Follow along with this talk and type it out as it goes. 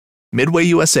Midway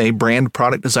USA brand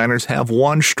product designers have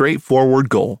one straightforward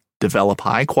goal: develop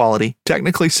high-quality,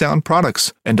 technically sound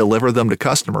products and deliver them to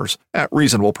customers at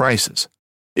reasonable prices.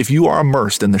 If you are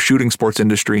immersed in the shooting sports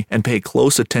industry and pay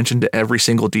close attention to every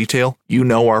single detail, you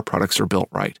know our products are built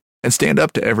right and stand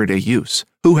up to everyday use.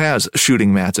 Who has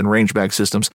shooting mats and range bag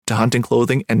systems to hunting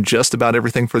clothing and just about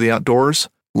everything for the outdoors?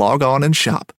 Log on and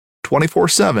shop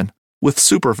 24/7 with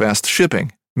super fast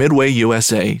shipping.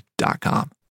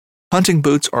 MidwayUSA.com. Hunting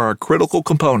boots are a critical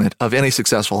component of any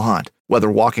successful hunt. Whether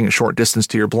walking a short distance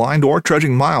to your blind or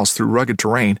trudging miles through rugged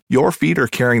terrain, your feet are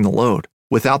carrying the load.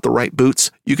 Without the right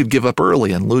boots, you could give up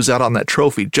early and lose out on that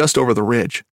trophy just over the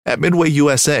ridge. At Midway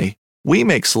USA, we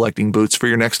make selecting boots for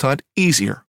your next hunt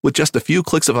easier. With just a few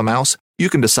clicks of a mouse, you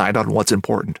can decide on what's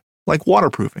important, like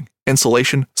waterproofing,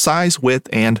 insulation, size, width,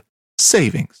 and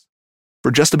savings.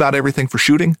 For just about everything for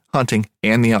shooting, hunting,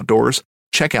 and the outdoors,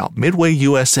 check out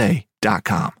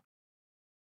MidwayUSA.com.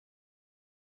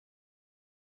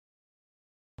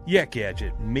 Yak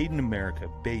Gadget, made in America,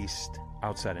 based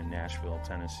outside of Nashville,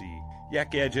 Tennessee.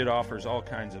 Yak Gadget offers all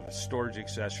kinds of storage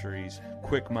accessories,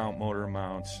 quick mount motor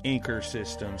mounts, anchor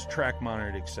systems, track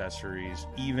mounted accessories,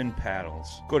 even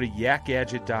paddles. Go to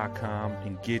yakgadget.com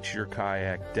and get your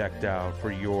kayak decked out for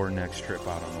your next trip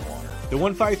out on the water. The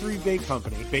 153 Bait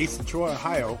Company, based in Troy,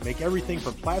 Ohio, make everything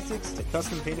from plastics to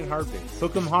custom painted hard baits.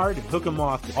 Hook 'em hard and hook 'em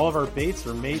often. All of our baits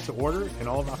are made to order, and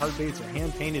all of our hard baits are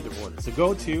hand painted to order. So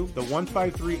go to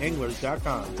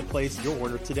the153anglers.com to place your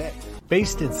order today.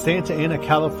 Based in Santa Ana,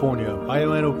 California,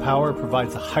 Bioenno Power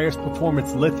provides the highest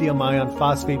performance lithium ion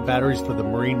phosphate batteries for the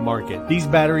marine market. These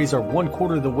batteries are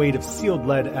 1/4 the weight of sealed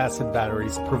lead acid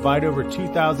batteries, provide over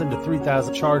 2,000 to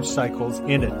 3,000 charge cycles,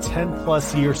 and a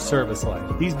 10+ year service life.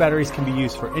 These batteries can be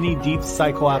used for any deep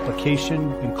cycle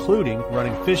application, including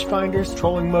running fish finders,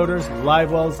 trolling motors,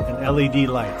 live wells, and LED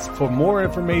lights. For more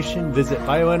information, visit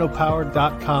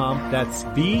bioennopower.com. That's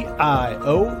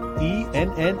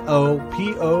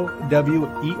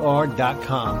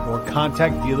BIOENNOPOWER.com or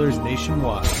contact dealers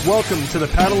nationwide. Welcome to the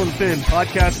Paddle and Fin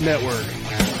Podcast Network.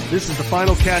 This is the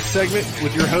final cast segment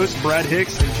with your hosts Brad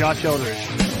Hicks and Josh Eldridge,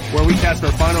 where we cast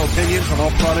our final opinions on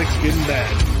all products, good and bad.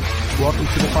 Welcome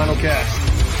to the final cast.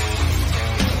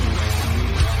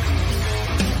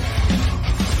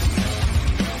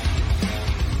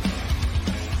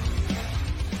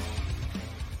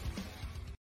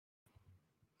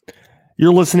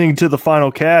 You're listening to the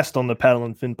final cast on the Paddle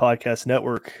and Fin Podcast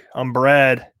Network. I'm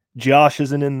Brad. Josh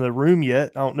isn't in the room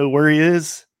yet. I don't know where he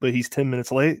is, but he's 10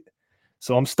 minutes late.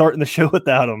 So I'm starting the show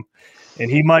without him.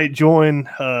 And he might join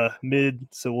mid,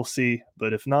 so we'll see.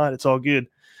 But if not, it's all good.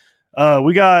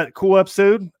 We got a cool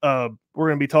episode. We're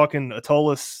going to be talking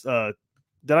Atollas. Did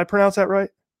I pronounce that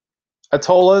right?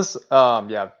 Atollas?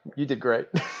 Yeah, you did great.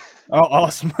 Oh,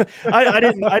 awesome. I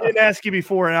didn't ask you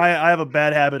before, and I have a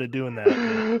bad habit of doing that.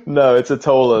 No, it's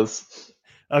Atollas.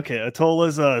 Okay,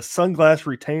 Atollas sunglass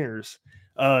retainers.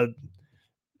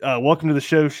 Welcome to the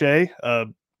show, Shay.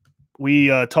 We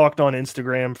talked on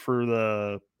Instagram for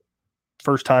the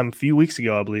first time a few weeks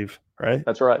ago, I believe, right?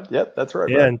 That's right. Yep, that's right.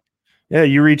 Yeah, yeah,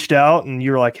 you reached out and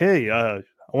you were like, hey, I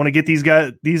want to get these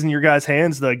in your guys'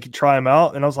 hands to try them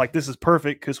out. And I was like, this is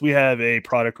perfect because we have a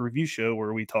product review show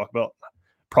where we talk about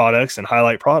products and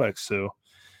highlight products. So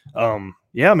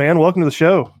yeah, man, welcome to the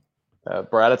show.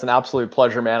 Brad, it's an absolute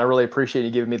pleasure, man. I really appreciate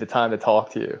you giving me the time to talk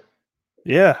to you.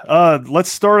 Yeah.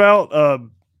 Let's start out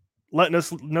letting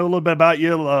us know a little bit about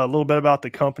you, a little bit about the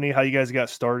company, how you guys got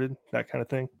started, that kind of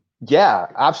thing. Yeah,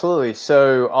 absolutely.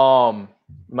 So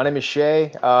my name is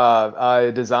Shay.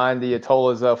 I designed the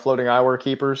Atollas floating eyewear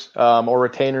keepers or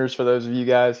retainers for those of you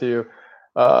guys who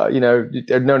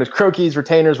they're known as croquis,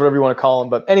 retainers, whatever you want to call them.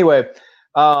 But anyway,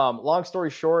 long story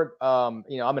short, I'm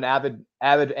an avid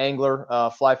angler,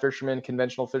 fly fisherman,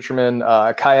 conventional fisherman,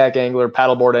 kayak angler,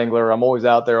 paddleboard angler. I'm always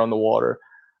out there on the water.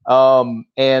 I've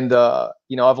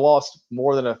lost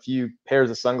more than a few pairs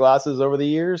of sunglasses over the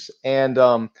years. And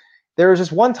there was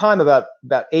just one time about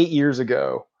 8 years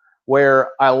ago where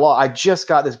I just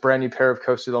got this brand new pair of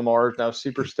Costa del Mars, and I was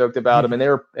super stoked about them.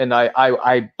 And my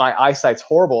eyesight's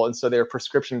horrible, and so they're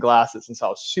prescription glasses, and so I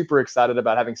was super excited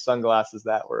about having sunglasses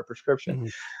that were a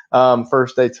prescription.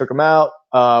 First, they took them out,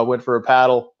 went for a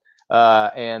paddle,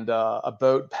 and a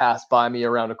boat passed by me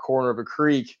around a corner of a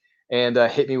creek and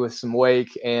hit me with some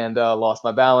wake and lost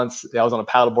my balance. I was on a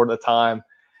paddleboard at the time,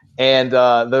 and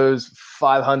those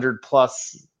 500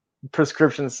 plus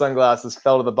prescription sunglasses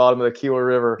fell to the bottom of the Kiowa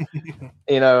River,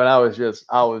 and I was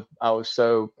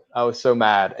so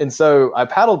mad. And so I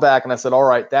paddled back and I said, all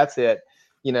right, that's it.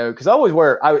 Cause I always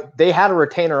they had a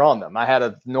retainer on them. I had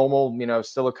a normal,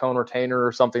 silicone retainer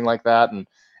or something like that.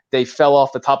 they fell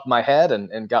off the top of my head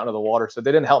and got into the water. So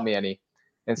they didn't help me any.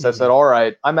 And so I said, all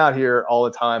right, I'm out here all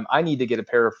the time. I need to get a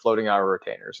pair of floating hour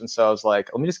retainers. And so I was like,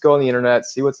 let me just go on the internet,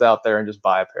 see what's out there, and just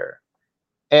buy a pair.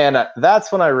 And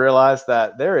that's when I realized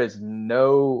that there is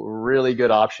no really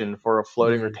good option for a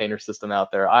floating retainer system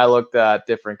out there. I looked at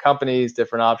different companies,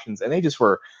 different options, and they just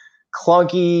were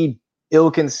clunky,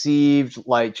 ill-conceived,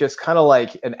 like just kind of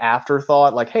like an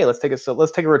afterthought. Like, hey, let's take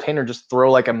a retainer, just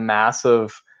throw like a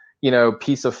massive,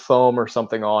 piece of foam or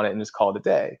something on it, and just call it a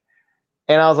day.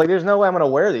 And I was like, there's no way I'm going to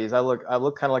wear these. I look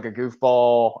kind of like a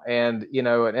goofball. And,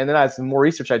 and then as the more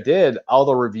research I did, all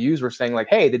the reviews were saying like,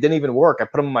 hey, they didn't even work. I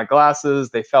put them in my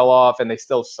glasses, they fell off, and they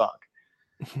still sunk.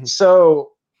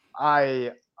 So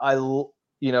I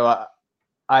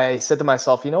said to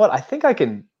myself, you know what? I think I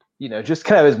can, just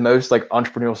kind of as most like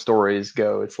entrepreneurial stories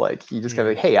go, it's like, you just kind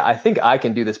of like, hey, I think I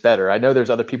can do this better. I know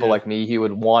there's other people like me who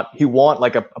want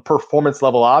like a performance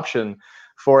level option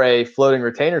for a floating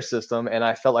retainer system. And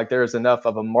I felt like there is enough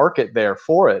of a market there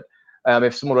for it.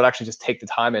 If someone would actually just take the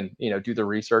time and, do the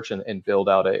research and build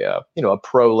out a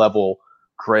pro level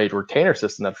grade retainer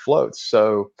system that floats.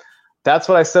 So that's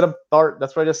what I set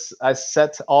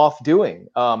off doing.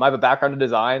 I have a background in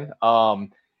design.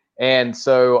 And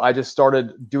so I just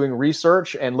started doing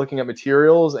research and looking at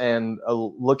materials and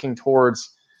looking towards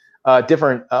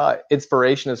different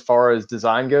inspiration as far as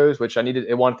design goes, which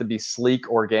it wanted to be sleek,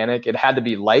 organic. It had to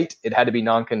be light. It had to be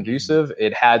non-conducive.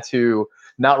 It had to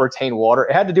not retain water.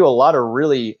 It had to do a lot of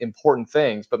really important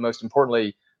things, but most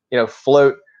importantly,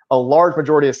 float a large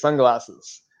majority of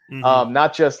sunglasses.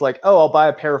 Not just like, oh, I'll buy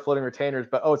a pair of floating retainers,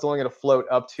 but it's only going to float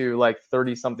up to like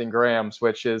 30 something grams,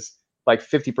 which is like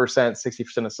 50%,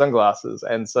 60% of sunglasses.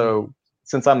 And so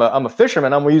since I'm a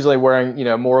fisherman, I'm usually wearing,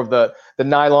 more of the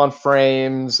nylon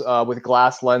frames with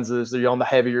glass lenses. They're on the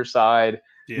heavier side.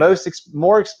 Yeah.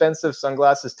 More expensive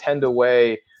sunglasses tend to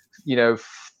weigh,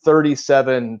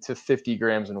 37 to 50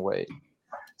 grams in weight.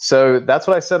 So that's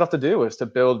what I set off to do, was to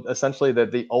build essentially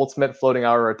the ultimate floating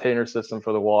hour retainer system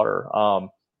for the water.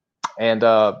 And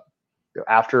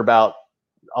after about,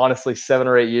 honestly, 7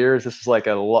 or 8 years, this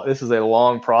is a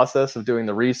long process of doing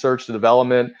the research, the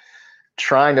development,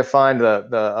 trying to find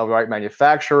the right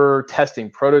manufacturer,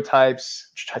 testing prototypes,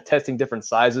 testing different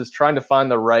sizes, trying to find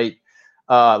the right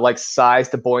size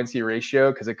to buoyancy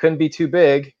ratio, because it couldn't be too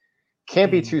big,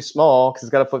 can't be too small because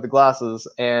it's got to float the glasses,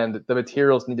 and the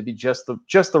materials need to be just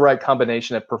the right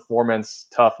combination of performance,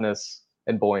 toughness,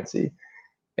 and buoyancy.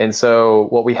 And so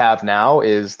what we have now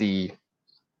is the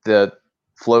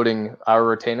floating hour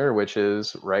retainer, which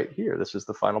is right here. This is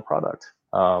the final product.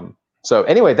 So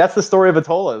anyway, that's the story of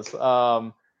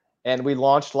Atolas. And we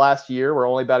launched last year. We're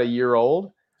only about a year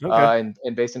old, and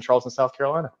based in Charleston, South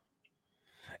Carolina.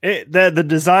 The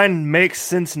design makes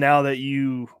sense now that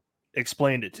you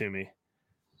explained it to me.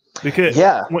 Because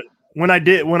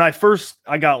when I first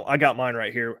got mine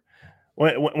right here.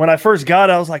 When I first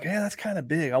got it, I was like, yeah, that's kind of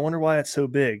big. I wonder why it's so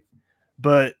big.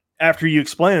 But after you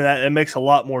explain that, it makes a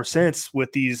lot more sense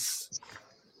with these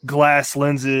glass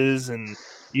lenses and,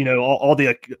 all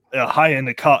the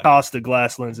high-end cost of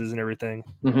glass lenses and everything.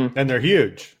 Mm-hmm. And they're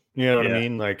huge. You know what I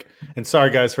mean? And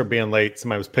sorry, guys, for being late.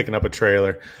 Somebody was picking up a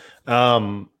trailer.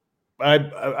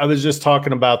 I was just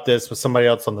talking about this with somebody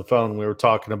else on the phone. We were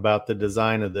talking about the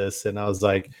design of this, and I was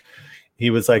like, he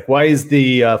was like, why is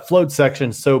the float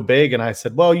section so big? And I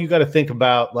said, well, you got to think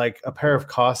about like a pair of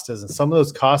Costas, and some of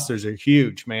those Costas are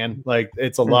huge, man. Like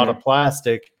it's a lot of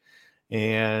plastic.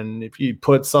 And if you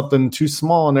put something too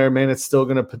small in there, man, it's still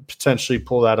going to potentially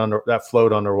pull that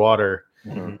float underwater.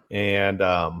 Mm-hmm. And,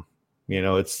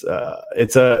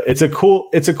 it's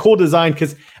a cool design.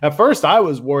 Cause at first I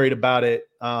was worried about it,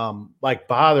 like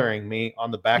bothering me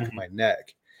on the back of my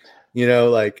neck.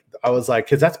 I was like,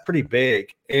 cause that's pretty big.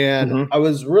 And I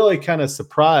was really kind of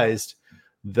surprised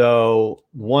though,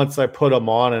 once I put them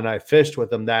on and I fished with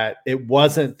them, that it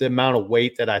wasn't the amount of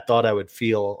weight that I thought I would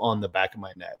feel on the back of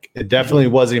my neck. It definitely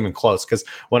wasn't even close. Cause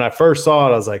when I first saw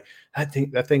it, I was like, I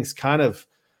think that thing's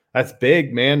that's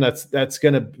big, man. That's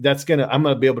gonna, I'm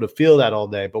going to be able to feel that all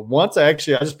day. But once I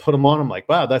just put them on, I'm like,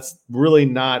 wow, that's really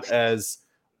not as,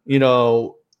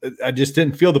 I just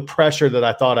didn't feel the pressure that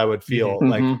I thought I would feel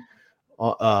from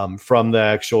the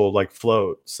actual like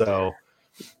float. So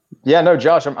yeah, no,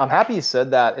 Josh, I'm happy you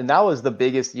said that. And that was the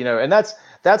biggest, and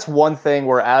that's one thing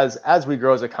where as we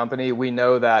grow as a company, we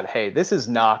know that, hey, this is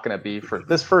not going to be for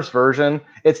this first version.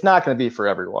 It's not going to be for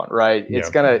everyone, right? Yeah.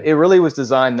 It really was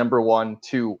designed, number one,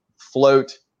 to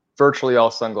float virtually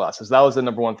all sunglasses. That was the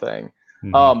number one thing.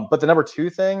 But the number two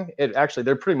thing,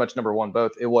 they're pretty much number one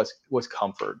both. It was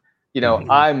comfort.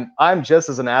 I'm just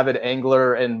as an avid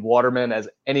angler and waterman as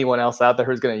anyone else out there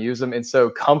who's going to use them. And so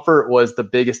comfort was the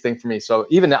biggest thing for me. So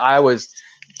even I was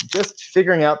just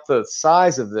figuring out the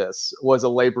size of this was a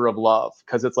labor of love,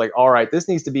 because it's like, all right, this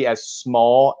needs to be as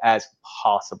small as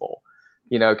possible,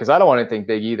 because I don't want anything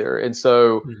big either. And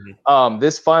so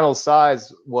this final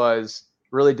size was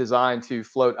really designed to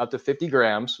float up to 50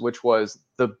 grams, which was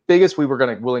the biggest we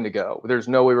were willing to go. There's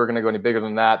no way we were going to go any bigger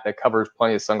than that. That covers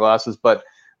plenty of sunglasses, but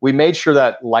we made sure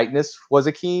that lightness was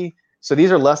a key. So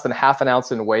these are less than half an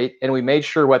ounce in weight. And we made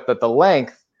sure that the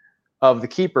length of the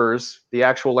keepers, the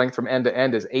actual length from end to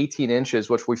end, is 18 inches,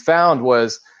 which we found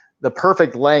was the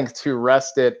perfect length to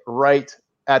rest it right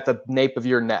at the nape of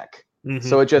your neck.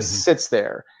 So it just sits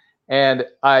there. And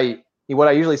what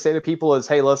I usually say to people is,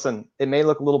 hey, listen, it may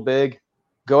look a little big.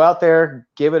 Go out there,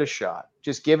 give it a shot.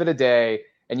 Just give it a day,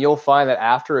 and you'll find that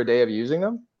after a day of using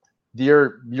them,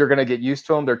 you're going to get used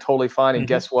to them. They're totally fine. And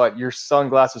guess what? Your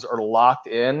sunglasses are locked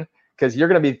in, because you're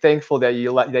going to be thankful that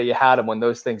you had them when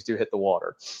those things do hit the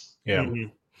water. Yeah.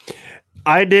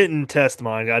 I didn't test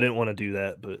mine. I didn't want to do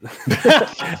that, but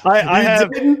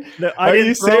Are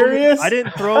you serious? I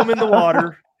didn't throw them in the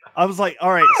water. I was like,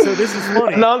 all right, so this is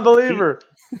funny. Non-believer.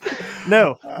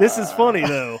 No, this is funny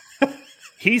though.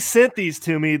 He sent these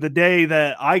to me the day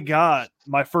that I got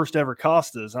my first ever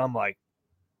Costas. I'm like,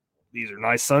 these are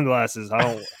nice sunglasses.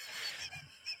 I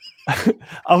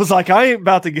was like, I ain't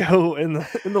about to go in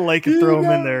the lake and throw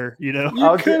them in there. You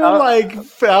could have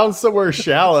found somewhere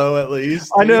shallow at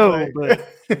least. I know, but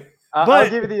I'll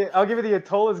give you the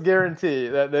Atola's guarantee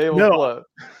that they will float.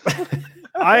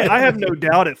 I have no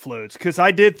doubt it floats, because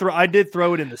I did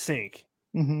throw it in the sink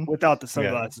without the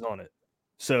sunglasses on it,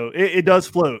 so it does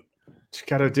float. You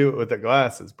got to do it with the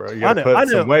glasses, bro. You got to put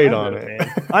some weight on it.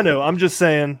 Man. I know. I'm just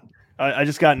saying. I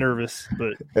just got nervous,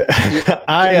 but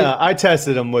I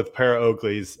tested them with a pair of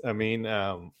Oakleys. I mean,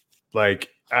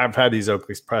 I've had these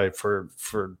Oakleys probably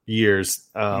for years.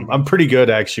 I'm pretty good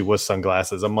actually with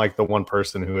sunglasses. I'm like the one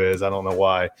person who is. I don't know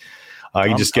why.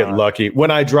 You just get lucky. When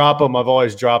I drop them, I've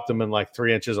always dropped them in like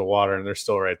 3 inches of water, and they're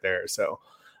still right there. So,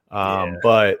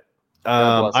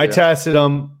 I tested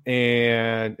them,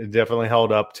 and it definitely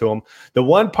held up to them. The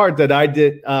one part that I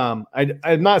did, I'm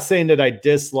not saying that I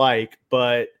dislike,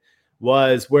 but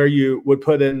was where you would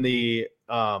put in the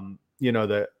arm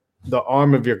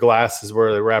of your glasses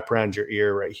where they wrap around your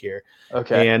ear right here.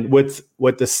 Okay. And with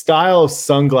the style of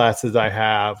sunglasses I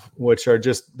have, which are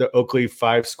just the Oakley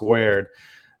 5 squared,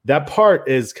 that part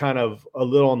is kind of a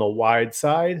little on the wide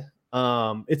side.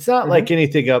 It's not like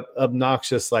anything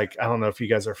obnoxious. Like, I don't know if you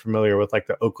guys are familiar with like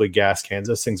the Oakley gas cans.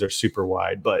 Those things are super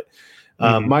wide, but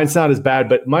mine's not as bad,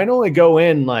 but mine only go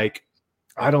in like,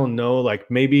 I don't know,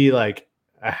 like maybe like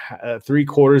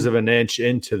 3/4 of an inch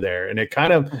into there. And it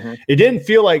kind of, it didn't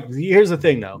feel like, here's the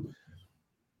thing though.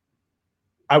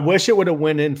 I wish it would have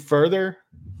went in further,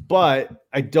 but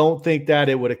I don't think that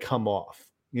it would have come off.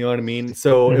 You know what I mean?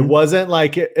 So it wasn't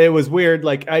like, it was weird.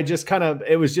 Like it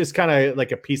was just kind of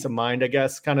like a peace of mind, I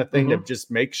guess, kind of thing to just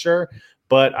make sure.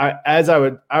 But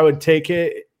I would take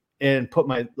it and put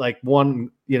my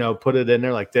put it in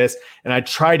there like this. And I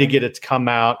tried to get it to come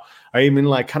out. I even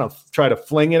like kind of try to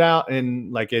fling it out,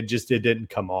 and like it didn't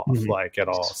come off like at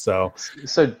all. So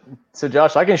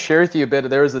Josh, I can share with you a bit.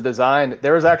 There was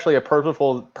actually a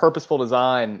purposeful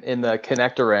design in the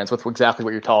connector ends with exactly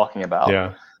what you're talking about.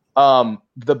 Yeah.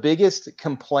 The biggest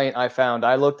complaint I found,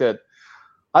 I looked at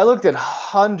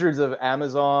hundreds of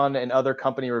Amazon and other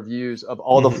company reviews of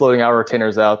all the floating hour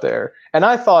retainers out there. And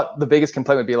I thought the biggest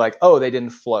complaint would be like, oh, they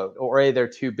didn't float, or hey, they're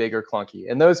too big or clunky.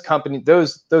 And those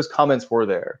comments were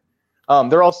there.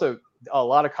 There are also a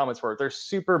lot of comments where they're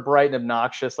super bright and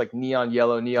obnoxious, like neon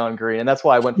yellow, neon green. And that's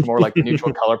why I went for more like the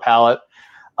neutral color palette.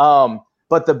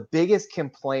 But the biggest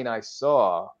complaint I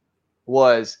saw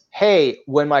was, hey,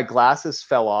 when my glasses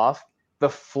fell off,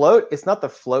 it's not the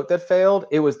float that failed,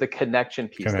 it was the connection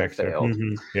piece that failed.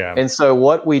 Yeah. And so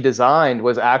what we designed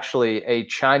was actually a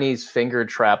Chinese finger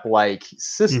trap like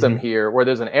system here, where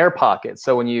there's an air pocket.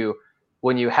 So when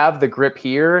you have the grip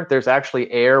here, there's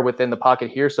actually air within the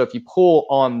pocket here. So if you pull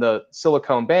on the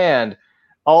silicone band,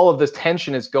 all of this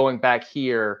tension is going back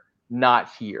here,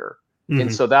 not here.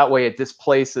 And so that way it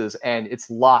displaces and it's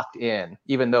locked in,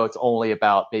 even though it's only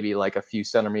about maybe like a few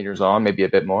centimeters on, maybe a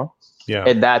bit more. Yeah.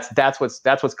 And that's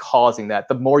what's causing that.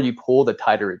 The more you pull, the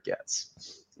tighter it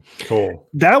gets. Cool.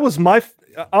 That was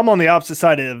I'm on the opposite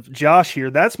side of Josh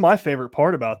here. That's my favorite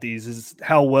part about these is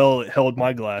how well it held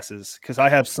my glasses, because I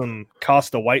have some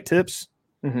Costa white tips,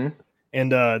 and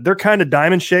they're kind of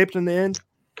diamond shaped in the end.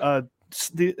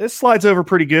 it slides over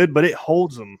pretty good, but it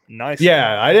holds them nicely.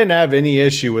 Yeah, I didn't have any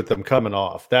issue with them coming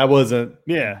off. That wasn't.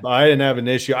 Yeah, I didn't have an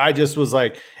issue. I just was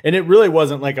like, and it really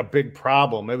wasn't like a big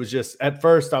problem. It was just at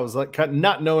first I was like,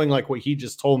 not knowing like what he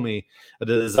just told me, the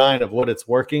design of what it's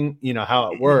working,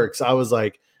 how it works. I was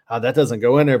like, oh, that doesn't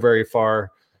go in there very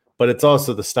far, but it's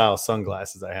also the style of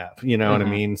sunglasses I have. You know what I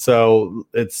mean? So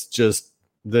it's just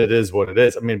that is what it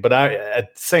is. I mean, but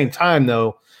at the same time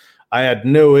though, I had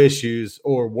no issues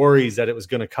or worries that it was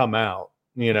going to come out,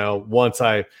 once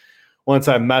I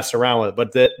messed around with it.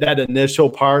 But that initial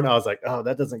part, I was like, oh,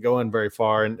 that doesn't go in very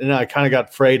far. And I kind of got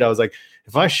afraid. I was like,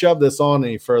 if I shove this on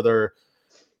any further,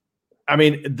 I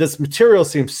mean, this material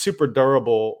seems super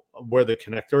durable where the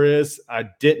connector is. I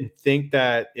didn't think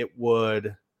that it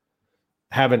would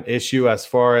have an issue as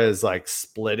far as like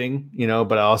splitting,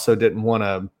 but I also didn't want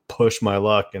to push my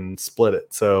luck and split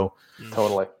it. So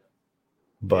totally.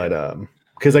 But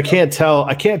because I can't tell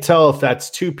if that's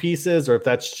two pieces or if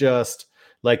that's just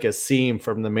like a seam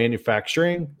from the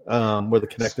manufacturing where the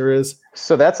connector is.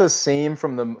 So that's a seam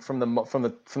from the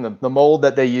mold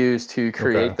that they use to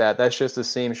create that. That's just a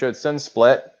seam. So it's done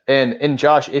split. And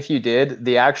Josh, if you did,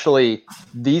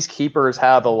 these keepers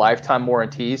have a lifetime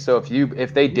warranty. So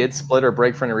if they did split or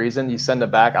break for any reason, you send it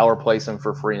back, I'll replace them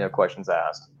for free, no questions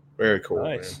asked. Very cool.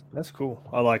 Nice. Man. That's cool.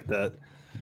 I like that.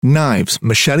 Knives,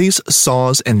 machetes,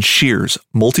 saws, and shears,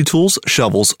 multi-tools,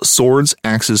 shovels, swords,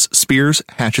 axes, spears,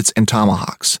 hatchets, and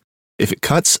tomahawks. If it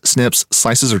cuts, snips,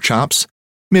 slices, or chops,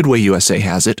 Midway USA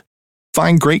has it.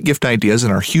 Find great gift ideas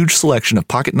in our huge selection of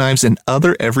pocket knives and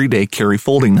other everyday carry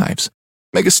folding knives.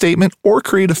 Make a statement or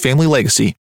create a family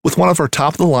legacy with one of our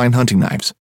top-of-the-line hunting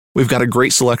knives. We've got a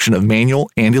great selection of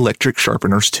manual and electric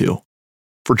sharpeners, too.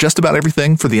 For just about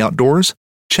everything for the outdoors,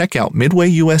 check out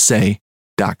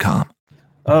MidwayUSA.com.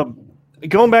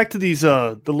 Going back to these,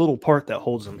 the little part that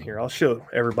holds them here, I'll show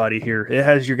everybody here. It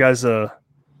has your guys'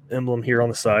 emblem here on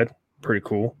the side. Pretty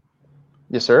cool.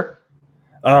 Yes, sir.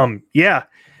 Yeah.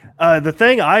 The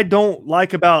thing I don't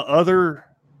like about other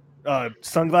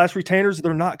sunglass retainers,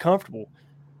 they're not comfortable.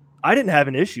 I didn't have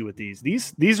an issue with these.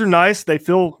 These are nice. They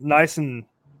feel nice and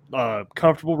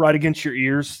comfortable right against your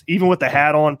ears, even with the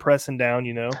hat on, pressing down,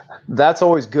 That's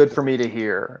always good for me to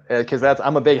hear because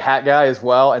I'm a big hat guy as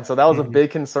well. And so that was a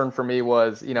big concern for me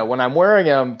was, when I'm wearing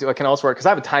them, I can also wear, because I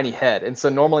have a tiny head. And so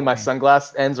normally my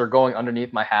sunglass ends are going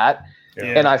underneath my hat. Yeah.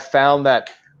 And I found that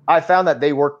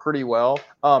they work pretty well.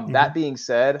 That being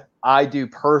said, I do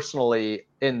personally,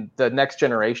 in the next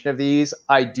generation of these,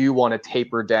 I do want to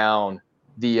taper down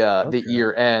the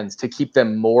ear ends to keep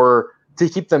them more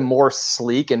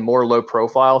sleek and more low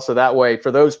profile. So that way,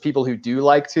 for those people who do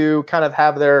like to kind of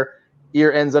have their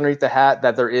ear ends underneath the hat,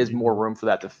 that there is more room for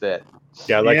that to fit.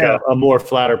 Yeah, a more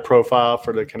flatter profile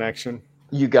for the connection.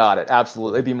 You got it.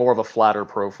 Absolutely. It'd be more of a flatter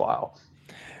profile.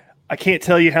 I can't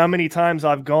tell you how many times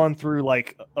I've gone through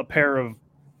like a pair of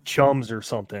Chums or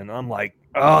something. I'm like,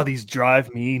 oh, these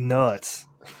drive me nuts.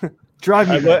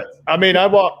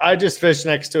 I just fished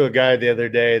next to a guy the other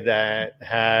day that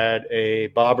had a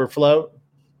bobber float.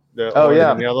 The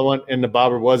other one, and the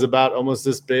bobber was about almost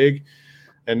this big,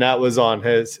 and that was on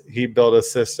his. He built a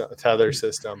tether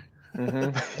system,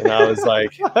 and I was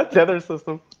like, tether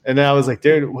system. And I was like,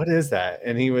 dude, what is that?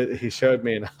 And he showed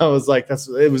me, and I was like,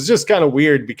 it was just kind of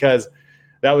weird because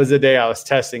that was the day I was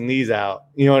testing these out.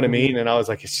 You know what I mean? And I was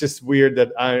like, it's just weird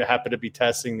that I happen to be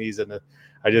testing these, and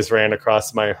I just ran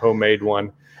across my homemade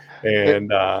one,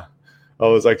 and I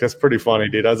was like, that's pretty funny,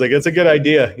 dude. I was like, it's a good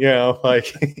idea,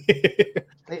 like.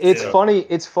 It's funny.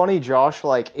 It's funny, Josh.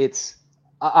 Like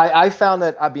I found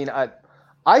that,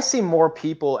 I see more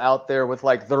people out there with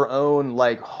like their own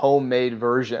like homemade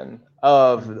version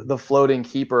of the floating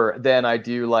keeper than I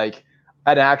do like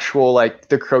an actual like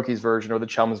the Croakies version or the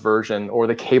Chums version or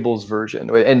the Cables version.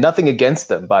 And nothing against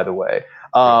them, by the way.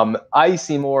 I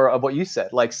see more of what you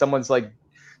said, like someone's like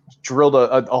drilled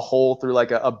a hole through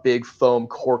like a big foam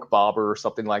cork bobber or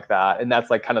something like that, and that's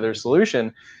like kind of their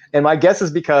solution. And my guess is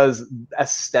because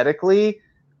aesthetically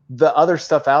the other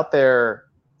stuff out there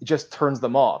just turns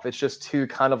them off. It's just too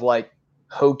kind of like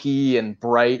hokey and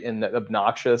bright and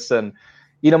obnoxious. And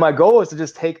my goal is to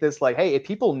just take this like, hey, if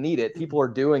people need it, people are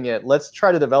doing it, let's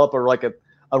try to develop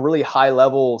a really high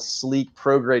level sleek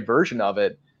pro grade version of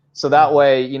it, so that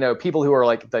way people who are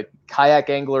like kayak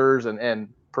anglers and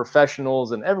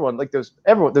professionals and everyone like those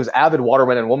avid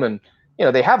watermen and women,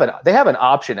 they have an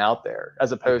option out there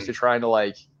as opposed to trying to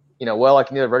like, I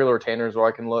can either regular retainers or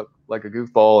I can look like a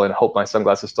goofball and hope my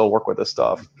sunglasses still work with this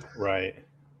stuff. Right.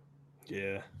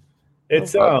 Yeah.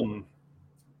 It's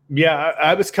Yeah,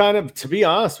 I was kind of, to be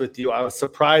honest with you, I was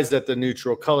surprised at the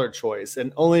neutral color choice,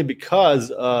 and only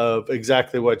because of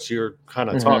exactly what you're kind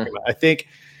of talking about. I think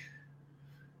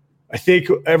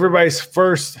everybody's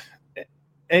first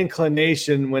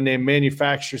inclination when they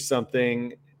manufacture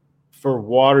something for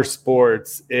water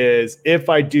sports is, if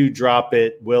I do drop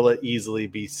it, will it easily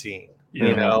be seen?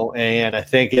 You know, and I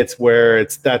think it's where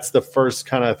that's the first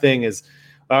kind of thing is,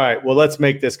 all right, well, let's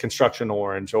make this construction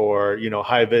orange or,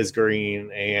 high vis green.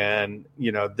 And,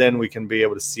 then we can be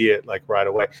able to see it like right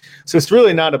away. So it's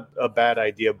really not a bad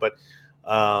idea. But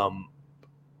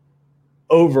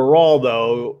overall,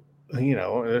 though,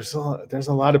 there's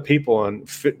a lot of people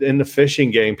in the fishing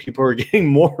game. People are getting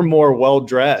more and more well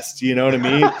dressed. You know what I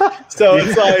mean? So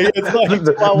it's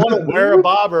like I want to wear a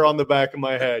bobber on the back of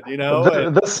my head.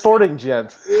 The sporting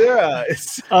gent. Yeah.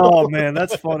 Oh man,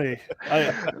 that's funny.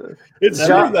 It's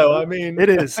true though. I mean, it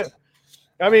is.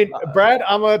 I mean, Brad,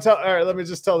 I'm going to tell. All right, let me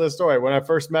just tell this story. When I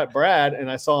first met Brad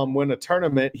and I saw him win a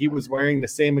tournament, he was wearing the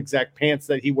same exact pants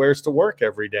that he wears to work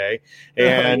every day,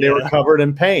 and they were covered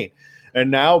in paint. And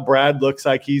now Brad looks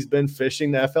like he's been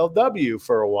fishing the FLW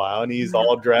for a while, and he's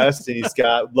all dressed and he's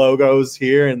got logos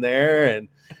here and there, and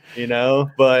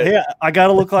but yeah, I got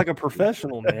to look like a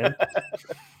professional, man.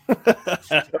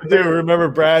 Dude, remember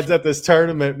Brad's at this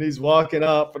tournament and he's walking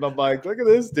up, and I'm like, look at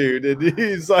this dude, and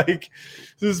he's like,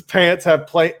 his pants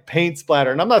have paint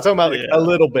splatter, and I'm not talking about like a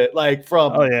little bit, like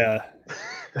from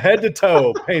head to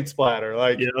toe paint splatter,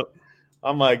 like. Yep.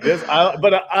 I'm like this,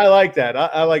 but I like that.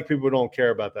 I like people who don't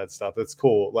care about that stuff. It's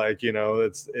cool. Like,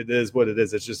 it is what it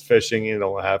is. It's just fishing. You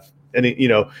don't have any,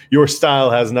 your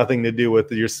style has nothing to do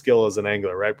with your skill as an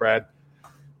angler, right, Brad?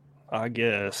 I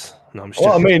guess. No, I'm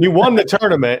well, I mean, you won the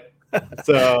tournament,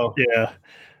 so yeah.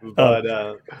 But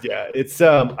it's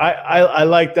I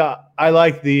like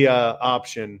the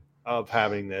option of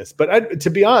having this, but to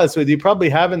be honest with you, probably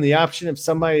having the option if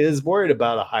somebody is worried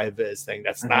about a high vis thing,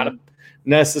 that's not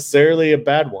necessarily a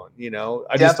bad one.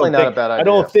 I just don't think, a bad idea. I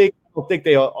don't think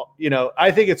they,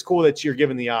 I think it's cool that you're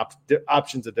given the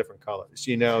options of different colors.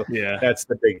 That's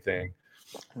the big thing.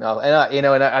 No, and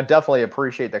I definitely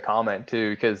appreciate the comment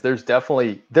too, because there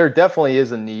definitely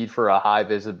is a need for a high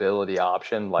visibility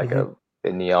option like a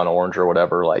neon orange or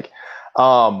whatever. Like,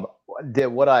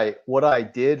 what I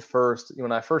did first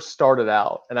when I first started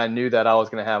out, and I knew that I was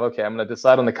going to have, I'm going to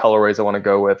decide on the colorways I want to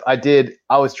go with.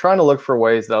 I was trying to look for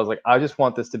ways that I was like, I just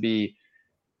want this to be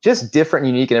just different,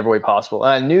 unique in every way possible.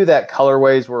 And I knew that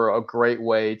colorways were a great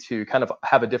way to kind of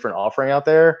have a different offering out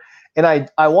there. And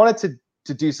I wanted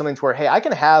to do something to where, hey, I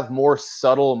can have more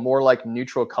subtle, more like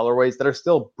neutral colorways that are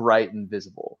still bright and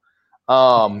visible.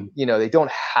 They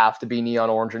don't have to be neon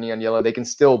orange or neon yellow. They can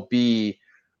still be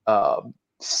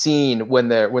seen when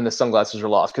the sunglasses are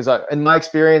lost. Because in my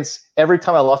experience, every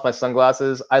time I lost my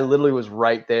sunglasses, I literally was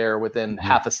right there within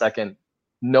half a second,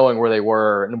 knowing where they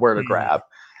were and where to grab.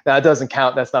 Now that doesn't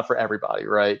count. That's not for everybody,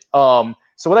 right?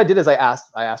 So what I did is I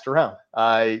asked around.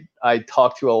 I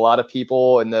talked to a lot of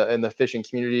people in the fishing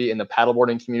community, in the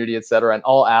paddleboarding community, et cetera, and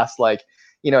all asked like,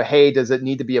 hey, does it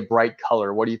need to be a bright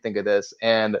color? What do you think of this?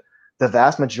 And the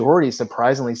vast majority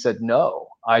surprisingly said no.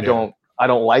 I don't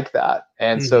like that.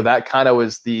 And so that kind of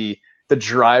was the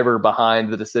driver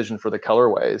behind the decision for the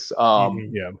colorways.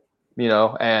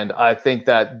 And I think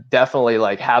that definitely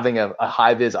like having a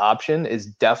high vis option is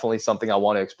definitely something I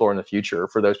want to explore in the future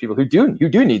for those people who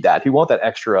do need that, who want that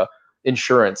extra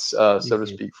insurance, so to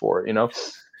speak, for it,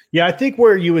 Yeah, I think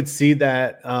where you would see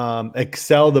that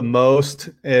excel the most,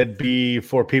 it'd be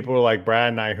for people like Brad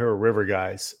and I who are river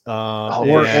guys,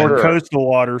 or coastal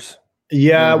waters.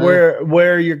 Yeah,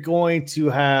 where you're going to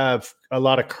have a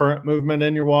lot of current movement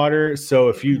in your water. So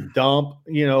if you dump,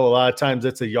 a lot of times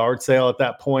it's a yard sale at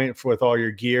that point with all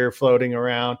your gear floating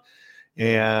around.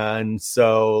 And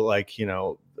so like,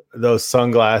 those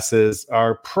sunglasses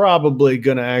are probably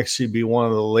going to actually be one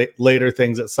of the later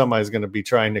things that somebody's going to be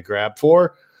trying to grab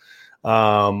for.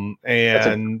 And that's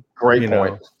a great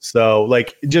point. So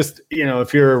like, just,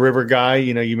 if you're a river guy,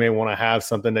 you may want to have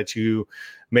something that you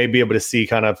may be able to see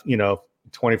kind of,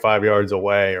 25 yards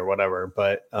away or whatever.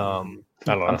 But I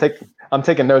don't know. I'm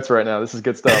taking notes right now. This is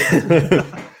good stuff.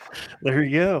 There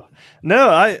you go. No,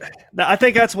 I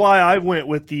think that's why I went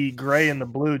with the gray and the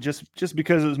blue, just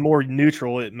because it was more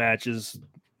neutral. It matches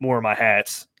more of my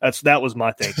hats. That was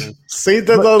my thinking. See,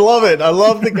 I love it. I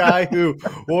love the guy who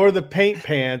wore the paint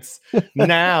pants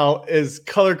now is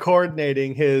color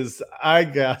coordinating his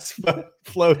eyeglass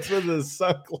floats with his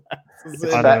sunglasses.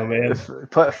 I know, man.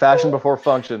 Put fashion before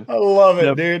function. I love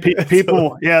it, dude.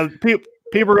 People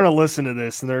are going to listen to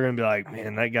this and they're going to be like,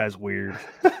 man, that guy's weird.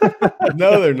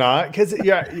 No, they're not. Because,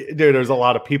 dude, there's a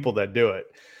lot of people that do it.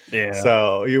 Yeah.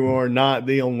 So you were not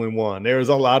the only one. There was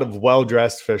a lot of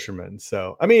well-dressed fishermen.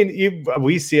 So, I mean,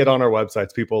 we see it on our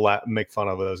websites. People make fun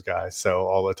of those guys. So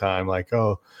all the time, like,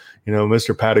 oh,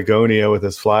 Mr. Patagonia with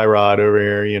his fly rod over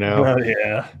here, Oh,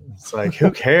 yeah. It's like, who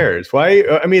cares? Why?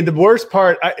 I mean, the worst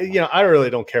part, I really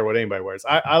don't care what anybody wears.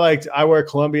 I wear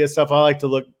Columbia stuff. I like to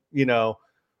look,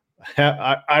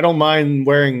 I don't mind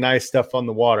wearing nice stuff on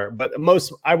the water, but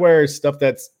I wear stuff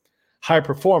that's high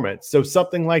performance. So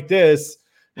something like this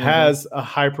has a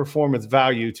high performance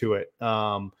value to it.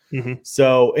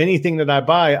 So anything that I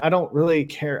buy, I don't really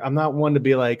care. I'm not one to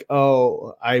be like,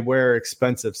 oh, I wear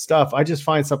expensive stuff. I just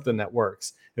find something that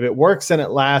works. If it works and it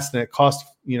lasts and it costs,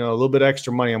 a little bit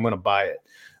extra money, I'm going to buy it.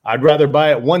 I'd rather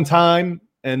buy it one time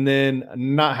and then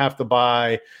not have to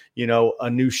buy, a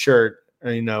new shirt,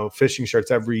 fishing shirts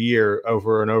every year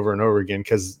over and over and over again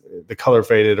because the color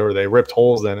faded or they ripped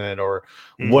holes in it or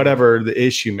whatever the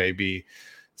issue may be.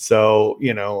 So,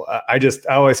 I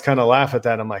always kind of laugh at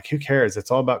that. I'm like, who cares? It's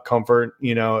all about comfort.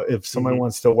 If someone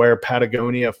wants to wear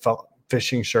Patagonia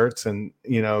fishing shirts and,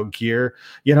 gear,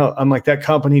 I'm like, that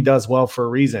company does well for a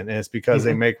reason. And it's because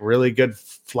they make really good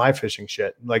fly fishing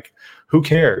shit. Like, who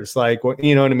cares? Like,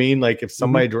 you know what I mean? Like, if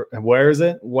somebody wears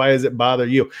it, why does it bother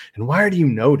you? And why do you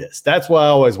notice? That's what I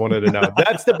always wanted to know.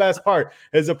 That's the best part.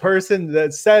 As a person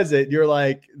that says it, you're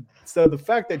like, so the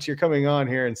fact that you're coming on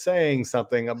here and saying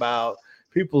something about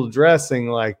people dressing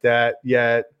like that,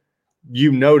 yet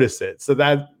you notice it. So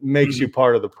that makes you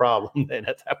part of the problem then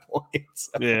at that point.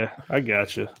 So. Yeah, I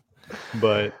gotcha.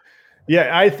 But yeah,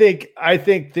 I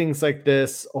think things like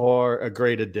this are a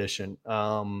great addition.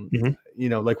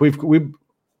 Like we've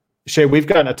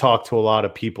gotten to talk to a lot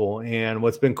of people, and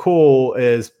what's been cool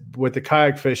is with the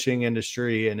kayak fishing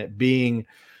industry and it being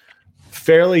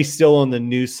fairly still on the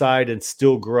new side and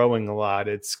still growing a lot.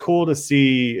 It's cool to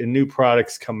see new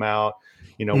products come out,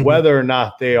 whether or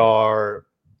not they are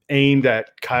aimed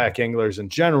at kayak anglers in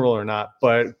general or not,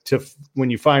 but when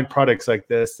you find products like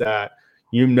this that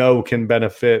can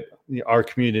benefit our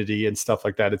community and stuff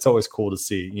like that, it's always cool to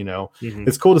see.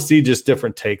 It's cool to see just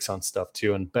different takes on stuff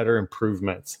too and better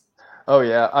improvements. Oh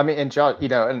yeah, I mean, and John,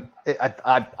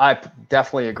 I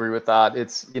definitely agree with that.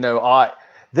 It's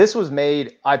this was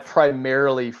made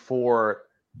primarily for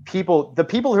the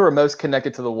people who are most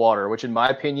connected to the water, which in my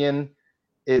opinion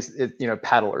is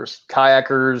paddlers,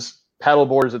 kayakers,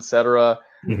 paddleboarders, etc.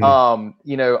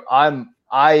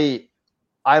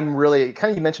 I'm really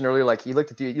kind of, you mentioned earlier, like you like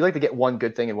to get one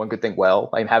good thing and one good thing well,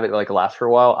 and have it like last for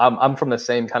a while. I'm from the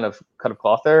same kind of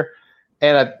cloth there.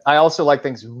 And I also like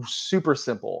things super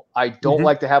simple. I don't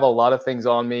like to have a lot of things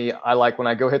on me. I like when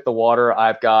I go hit the water,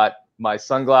 I've got my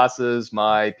sunglasses,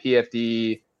 my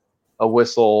PFD, a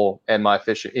whistle, and my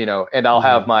fishing, and I'll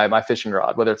have my fishing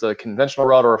rod, whether it's a conventional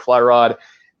rod or a fly rod.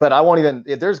 But I won't even,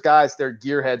 if there's guys, they're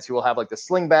gearheads who will have like the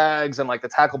sling bags and like the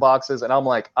tackle boxes. And I'm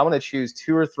like, I'm going to choose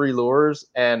 2 or 3 lures,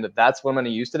 and that's what I'm going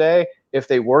to use today. If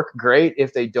they work, great.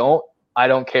 If they don't, I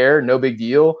don't care. No big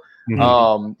deal.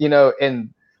 And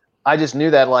I just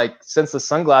knew that, like, since the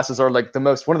sunglasses are like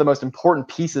one of the most important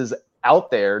pieces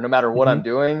out there, no matter what I'm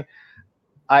doing,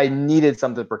 I needed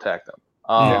something to protect them.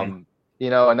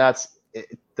 And that's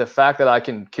the fact that I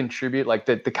can contribute. Like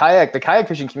the kayak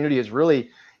fishing community is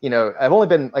really, I've only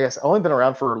been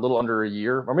around for a little under a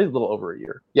year, or maybe a little over a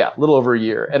year. Yeah, a little over a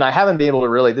year. And I haven't been able to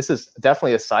really, this is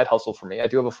definitely a side hustle for me. I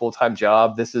do have a full-time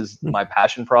job. This is my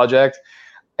passion project.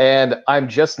 And I'm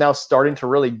just now starting to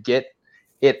really get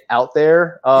it out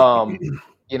there. And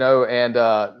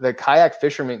the kayak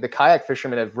fishermen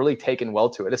have really taken well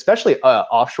to it, especially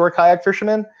offshore kayak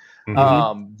fishermen.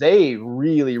 They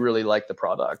really, really like the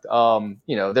product.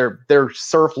 They're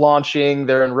surf launching,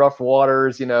 they're in rough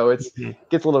waters, it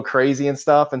gets a little crazy and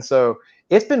stuff. And so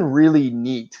it's been really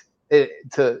neat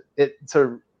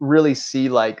to really see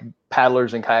like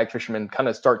paddlers and kayak fishermen kind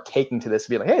of start taking to this and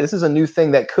be like, hey, this is a new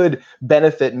thing that could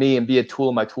benefit me and be a tool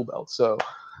in my tool belt. So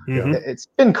it's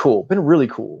been cool, been really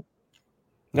cool.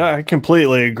 No, I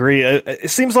completely agree. It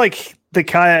seems like the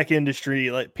kayak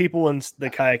industry, like people in the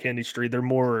kayak industry, they're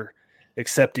more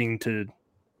accepting to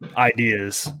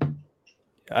ideas.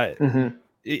 I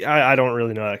don't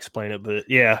really know how to explain it, but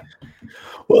yeah.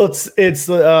 Well, it's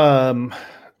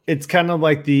kind of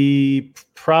like the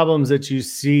problems that you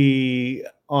see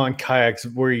on kayaks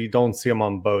where you don't see them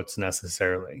on boats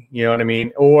necessarily. You know what I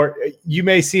mean? Or you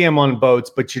may see them on boats,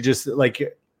 but you just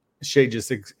like Shay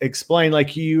just explained,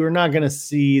 like you're not going to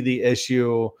see the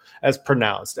issue as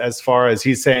pronounced, as far as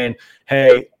he's saying,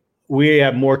 hey, we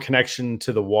have more connection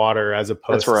to the water as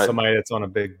opposed to somebody that's on a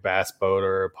big bass boat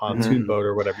or a pontoon boat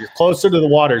or whatever. You're closer to the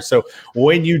water. So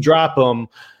when you drop them,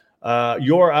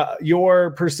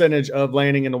 your percentage of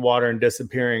landing in the water and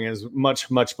disappearing is much,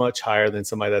 much, much higher than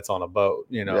somebody that's on a boat,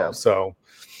 you know? Yeah. So,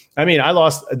 I mean,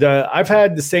 I've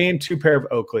had the same 2 pair of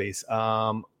Oakleys.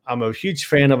 I'm a huge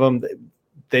fan of them.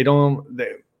 I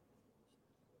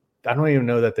don't even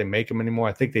know that they make them anymore.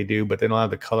 I think they do, but they don't have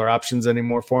the color options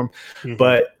anymore for them. Mm-hmm.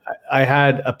 But I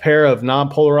had a pair of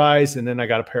non-polarized, and then I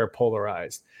got a pair of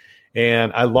polarized.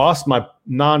 And I lost my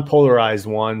non-polarized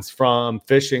ones from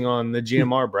fishing on the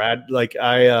GMR, Brad. Like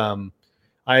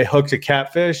I hooked a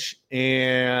catfish,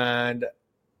 and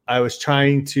I was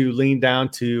trying to lean down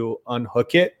to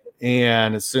unhook it.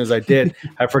 And as soon as I did,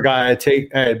 I forgot I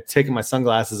had taken my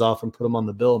sunglasses off and put them on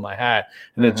the bill of my hat,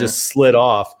 and it just slid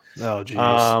off. Oh, geez.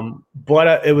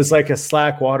 But it was like a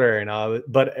slack water, and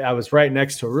but I was right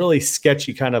next to a really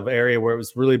sketchy kind of area where it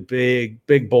was really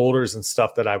big boulders and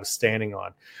stuff that I was standing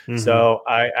on. Mm-hmm. So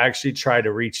I actually tried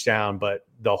to reach down, but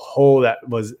the hole it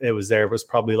was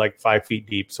probably like 5 feet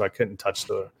deep, so I couldn't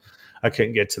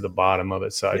get to the bottom of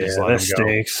it. So I just let them go.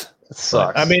 Stinks. It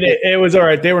sucks. I mean, it was all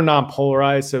right. They were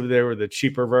non-polarized, so they were the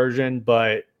cheaper version,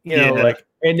 but you know,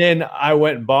 and then I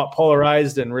went and bought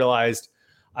polarized and realized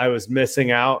I was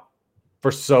missing out for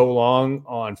so long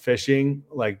on fishing.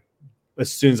 Like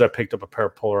as soon as I picked up a pair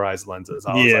of polarized lenses,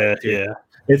 I was like, dude,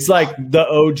 it's like the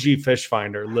OG fish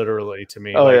finder, literally, to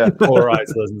me.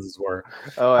 Polarized lenses were.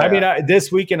 I mean,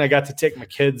 this weekend I got to take my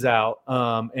kids out,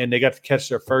 and they got to catch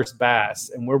their first bass.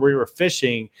 And where we were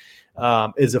fishing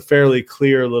is a fairly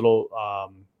clear little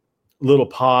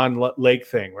pond lake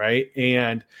thing, right?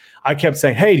 And I kept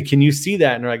saying, "Hey, can you see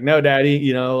that?" And they're like, "No, Daddy,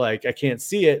 you know, like I can't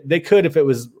see it." They could if it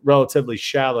was relatively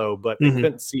shallow, but they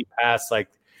couldn't see past like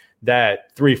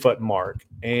that 3-foot mark.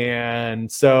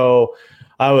 And so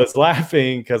I was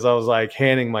laughing because I was like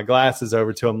handing my glasses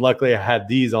over to him. Luckily, I had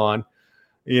these on,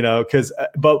 you know,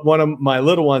 but one of my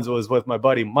little ones was with my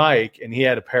buddy Mike, and he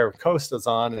had a pair of Costas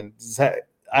on, and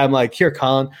I'm like, "Here,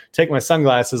 Colin, take my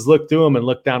sunglasses, look through them, and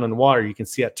look down in the water. You can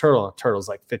see a turtle. And a turtle's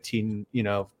like 15,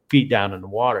 feet down in the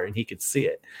water," and he could see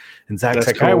it. And Zach's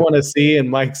like, cool. "I want to see." And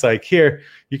Mike's like, "Here,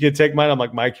 you can take mine." I'm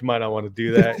like, "Mike, you might not want to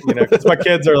do that, because my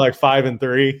kids are like 5 and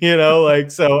 3,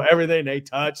 so everything they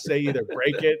touch, they either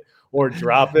break it or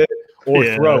drop it or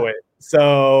throw it."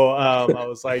 So I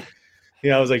was like,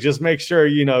 just make sure,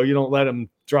 you don't let them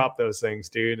drop those things,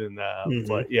 dude. And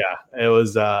but yeah, it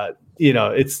was,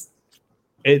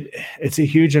 it's a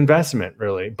huge investment,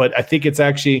 really. But I think it's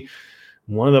actually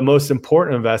one of the most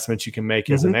important investments you can make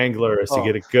as an angler is to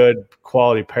get a good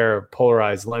quality pair of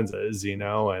polarized lenses, and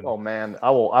oh man,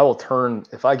 I will turn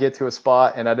if I get to a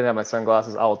spot and I didn't have my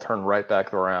sunglasses, I will turn right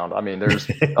back around. I mean,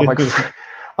 I'm like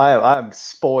I'm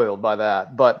spoiled by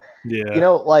that. But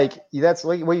that's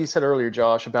like what you said earlier,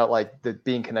 Josh, about like the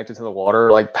being connected to the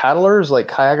water, like paddlers, like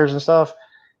kayakers and stuff.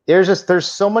 There's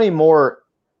so many more.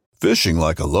 Fishing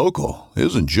like a local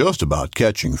isn't just about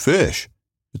catching fish.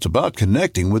 It's about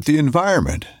connecting with the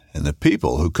environment and the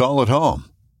people who call it home.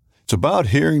 It's about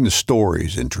hearing the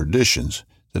stories and traditions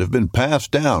that have been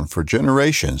passed down for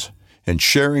generations and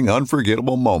sharing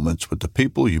unforgettable moments with the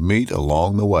people you meet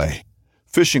along the way.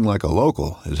 Fishing like a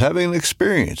local is having an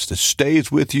experience that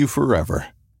stays with you forever.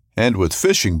 And with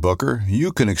Fishing Booker,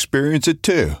 you can experience it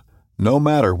too, no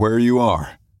matter where you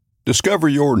are. Discover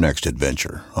your next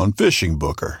adventure on Fishing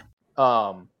Booker.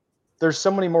 There's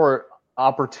so many more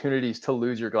opportunities to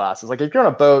lose your glasses. Like if you're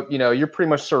on a boat, you're pretty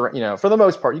much for the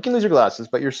most part, you can lose your glasses,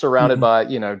 but you're surrounded by,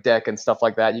 deck and stuff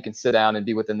like that. You can sit down and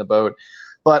be within the boat.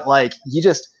 But like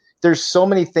there's so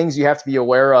many things you have to be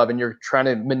aware of, and you're trying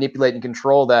to manipulate and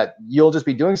control that. You'll just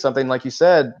be doing something, like you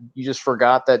said, you just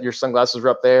forgot that your sunglasses were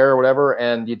up there or whatever,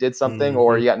 and you did something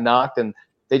or you got knocked and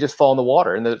they just fall in the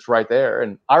water and it's right there.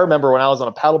 And I remember when I was on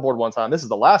a paddleboard one time, this is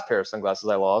the last pair of sunglasses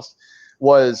I lost,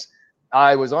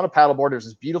 I was on a paddleboard. There was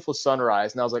this beautiful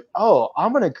sunrise, and I was like, "Oh,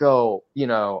 I'm gonna go.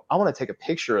 I want to take a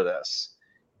picture of this."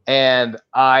 And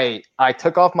I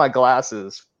took off my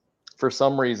glasses for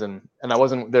some reason, and I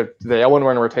wasn't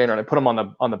wearing a retainer, and I put them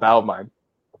on the bow of my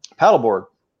paddleboard.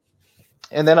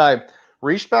 And then I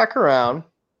reached back around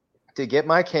to get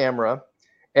my camera,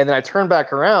 and then I turned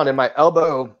back around, and my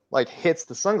elbow like hits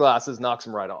the sunglasses, knocks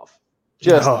them right off.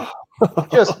 Just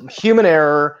human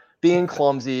error. Being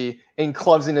clumsy, and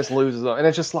clumsiness loses them, and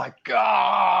it's just like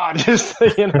God,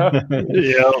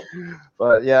 Yeah.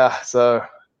 But yeah, so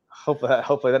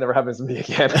hopefully that never happens to me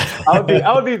again.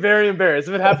 I would be very embarrassed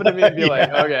if it happened to me. And be like,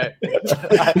 okay,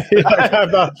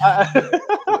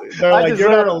 they're like, you're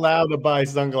not allowed to buy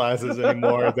sunglasses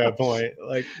anymore at that point.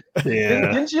 Like,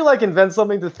 didn't you like invent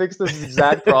something to fix this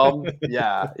exact problem?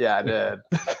 Yeah, I did.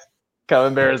 Kind of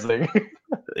embarrassing.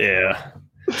 Yeah.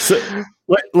 So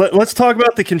let's talk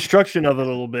about the construction of it a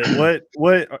little bit.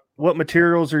 What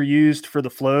materials are used for the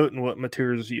float, and what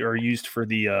materials are used for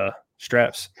the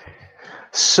straps?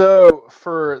 So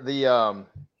for the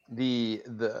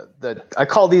I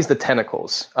call these the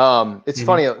tentacles. It's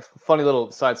funny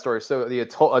little side story. So the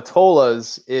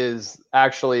Atollas is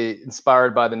actually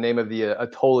inspired by the name of the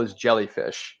Atollas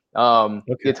jellyfish. The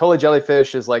Atolla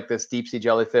jellyfish is like this deep sea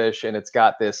jellyfish, and it's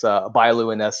got this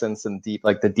bioluminescence and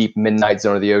the deep midnight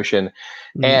zone of the ocean.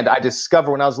 And I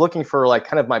discovered when I was looking for like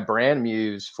kind of my brand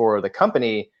muse for the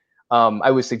company,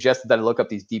 I was suggested that I look up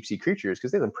these deep sea creatures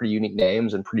because they have pretty unique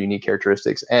names and pretty unique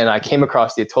characteristics. And I came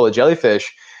across the Atolla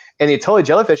jellyfish, and the Atolla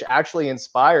jellyfish actually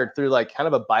inspired through like kind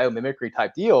of a biomimicry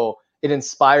type deal. It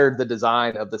inspired the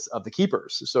design of the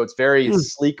keepers. So it's very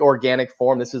sleek, organic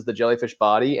form. This is the jellyfish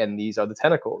body, and these are the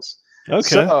tentacles. Okay.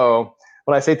 So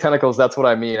when I say tentacles, that's what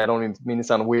I mean. I don't even mean to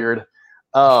sound weird.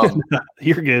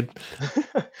 You're good.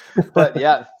 But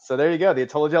yeah, so there you go, the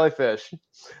Atolla jellyfish.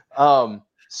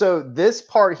 So this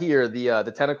part here,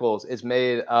 the tentacles, is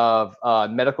made of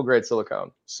medical grade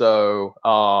silicone. So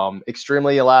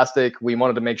extremely elastic. We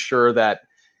wanted to make sure that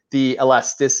the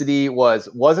elasticity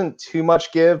wasn't too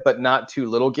much give, but not too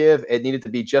little give. It needed to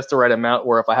be just the right amount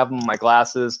where if I have them in my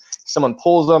glasses, someone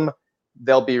pulls them,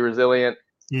 they'll be resilient.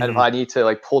 And if I need to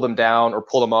like pull them down or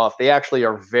pull them off, they actually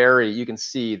are you can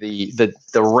see the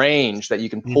range that you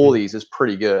can pull these is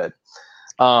pretty good.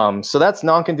 So that's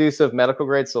non-conducive medical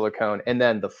grade silicone. And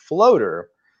then the floater,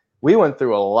 we went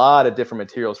through a lot of different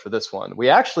materials for this one. We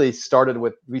actually started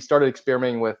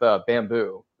experimenting with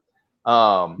bamboo.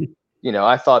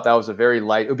 I thought that was it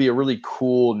would be a really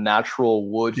cool natural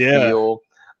wood feel.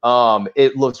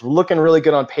 It was looking really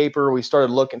good on paper. We started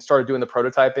doing the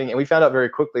prototyping, and we found out very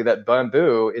quickly that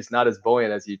bamboo is not as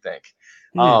buoyant as you think.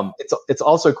 It's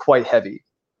also quite heavy.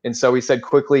 And so we said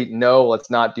quickly, no,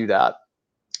 let's not do that.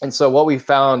 And so what we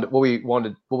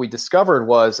discovered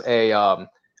was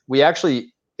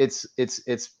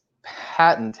it's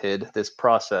patented this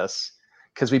process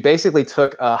because we basically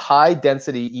took a high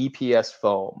density EPS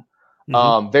foam.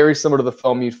 Very similar to the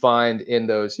foam you'd find in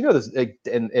those,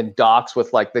 in docks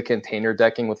with like the container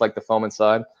decking with like the foam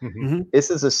inside. This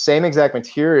is the same exact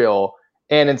material.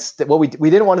 And we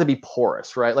didn't want it to be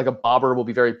porous, right? Like a bobber will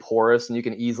be very porous and you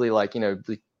can easily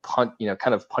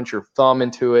kind of punch your thumb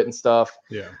into it and stuff.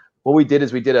 Yeah. What we did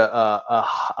is we did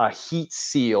a heat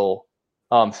seal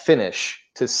finish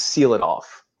to seal it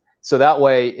off. So that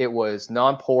way it was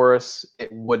non-porous,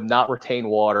 it would not retain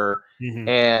water,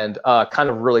 and kind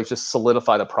of really just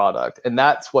solidify the product. And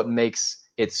that's what makes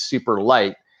it super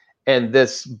light. And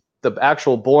the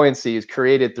actual buoyancy is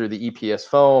created through the EPS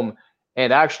foam.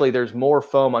 And actually there's more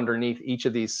foam underneath each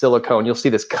of these silicone. You'll see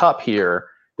this cup here.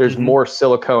 There's more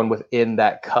silicone within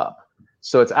that cup.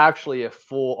 So it's actually a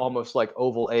full, almost like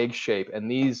oval egg shape. And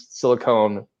these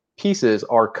silicone pieces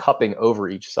are cupping over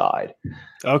each side.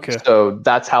 Okay. So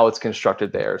that's how it's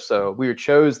constructed there. So we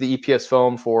chose the EPS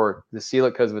foam for the seal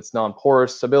it because of its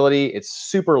non-porous ability. It's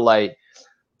super light,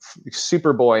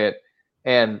 super buoyant,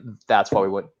 and that's why we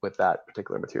went with that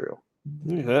particular material.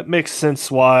 Yeah, that makes sense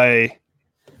why.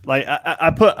 Like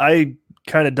I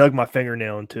kind of dug my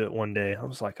fingernail into it one day. I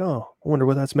was like, oh, I wonder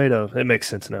what that's made of. It makes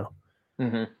sense now.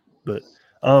 But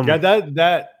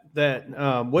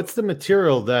what's the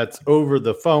material that's over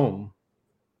the foam?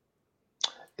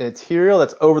 Material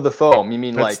that's over the foam. You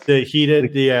mean that's like the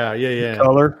heated? Yeah.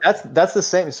 Color. That's the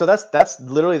same. So that's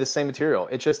literally the same material.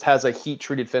 It just has a heat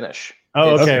treated finish.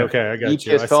 Oh, okay. I got EPS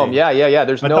you. Foam. Yeah. I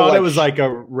thought it was like a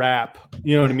wrap.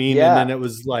 You know what I mean? Yeah. And then it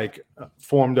was like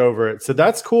formed over it. So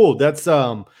that's cool. That's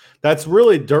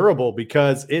really durable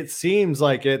because it seems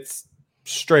like it's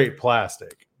straight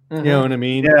plastic. You know what I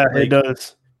mean? Yeah, it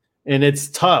does. And it's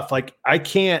tough. Like I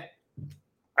can't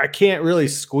really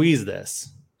squeeze this.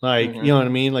 Like, you know what I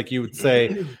mean? Like you would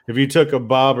say, if you took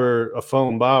a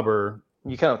foam bobber,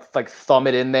 you kind of like thumb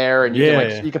it in there and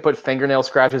you can put fingernail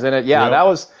scratches in it. Yeah,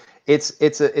 yep.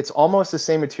 It's almost the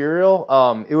same material.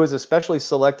 It was a specially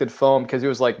selected foam because it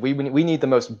was like, we need the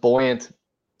most buoyant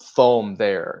foam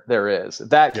there is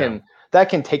that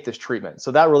can take this treatment. So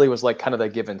that really was like kind of the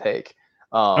give and take.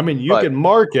 I mean, you can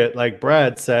mark it like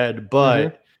Brad said,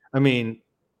 but I mean,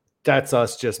 that's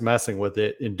us just messing with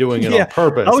it and doing it on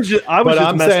purpose.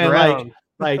 I'm saying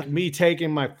like me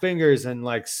taking my fingers and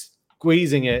like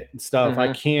squeezing it and stuff.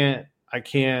 I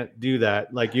can't do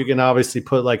that. Like you can obviously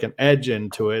put like an edge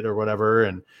into it or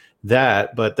whatever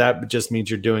but that just means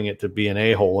you're doing it to be an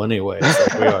a-hole anyway.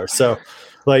 Like we are. So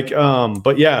like,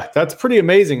 but yeah, that's pretty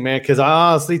amazing, man. Cause I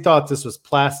honestly thought this was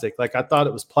plastic. Like I thought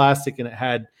it was plastic and it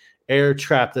had air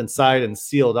trapped inside and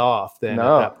sealed off then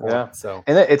at that point. Yeah. So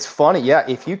and it's funny, yeah.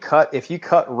 If you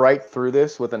cut right through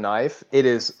this with a knife, it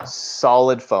is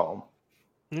solid foam.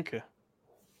 Okay,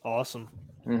 awesome.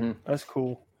 Mm-hmm. That's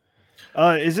cool.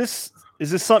 Is this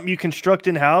something you construct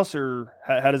in house, or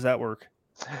how does that work?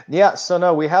 Yeah, so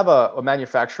no, we have a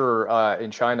manufacturer in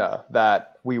China that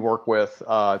we work with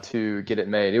to get it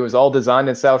made. It was all designed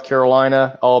in South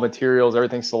Carolina, all materials,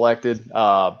 everything selected,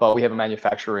 but we have a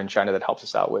manufacturer in China that helps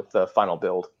us out with the final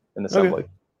build and assembly.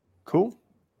 Okay. Cool.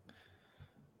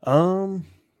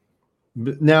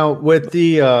 Now with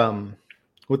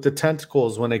the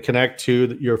tentacles, when they connect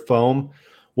to your foam,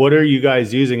 what are you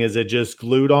guys using? Is it just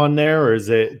glued on there, or is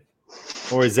that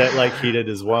like heated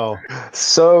as well?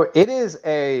 So it is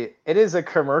a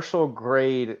commercial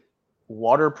grade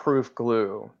waterproof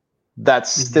glue that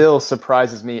still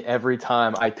surprises me every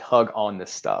time I tug on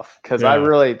this stuff, because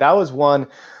that was one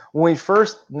when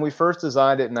we first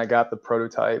designed it and I got the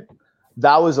prototype.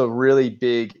 That was a really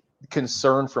big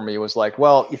concern for me, was like,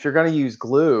 well, if you're going to use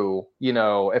glue,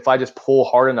 if I just pull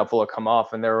hard enough, will it come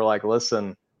off? And they were like,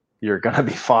 listen, you're going to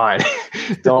be fine.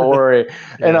 Don't worry.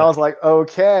 Yeah. And I was like,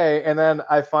 okay. And then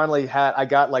I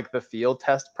got like the field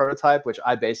test prototype, which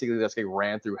I basically just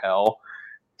ran through hell.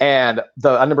 And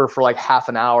I remember for like half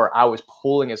an hour, I was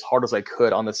pulling as hard as I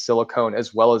could on the silicone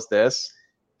as well as this.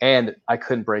 And I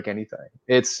couldn't break anything.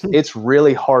 It's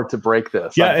really hard to break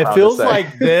this. Yeah, it feels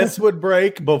like this would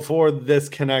break before this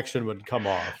connection would come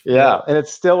off. Yeah, and it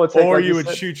still would take. Or you would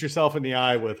shoot yourself in the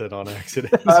eye with it on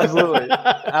accident.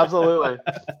 Absolutely.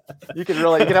 You can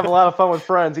have a lot of fun with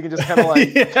friends. You can just kind of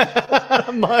like,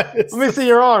 let me see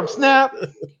your arm, snap.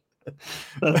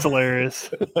 That's hilarious.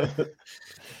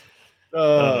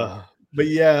 But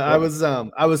yeah, I was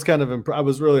kind of I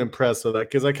was really impressed with that,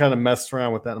 because I kind of messed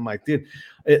around with that. I'm like, dude,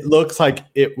 it looks like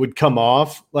it would come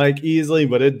off like easily,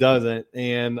 but it doesn't.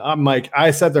 And I'm like, I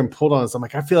sat there and pulled on this. I'm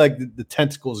like, I feel like the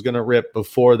tentacle is gonna rip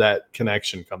before that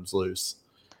connection comes loose.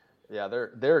 Yeah,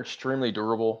 they're extremely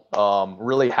durable.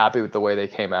 Really happy with the way they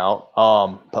came out.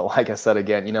 But like I said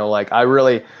again, I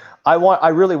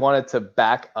really wanted to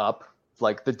back up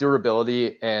like the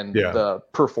durability and the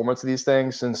performance of these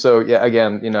things. And so, yeah,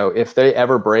 again, if they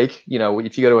ever break,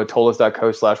 if you go to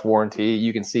atolis.co/warranty,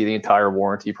 you can see the entire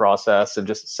warranty process and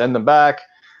just send them back,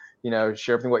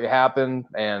 share everything what happened,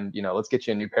 and, let's get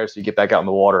you a new pair so you get back out in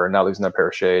the water and not losing that pair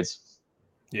of shades.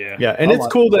 Yeah. Yeah. And it's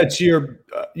cool that you're,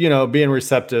 being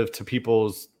receptive to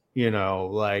people's,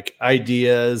 like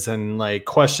ideas and like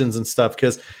questions and stuff.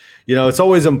 Cause, it's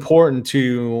always important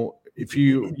to, if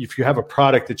you have a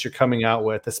product that you're coming out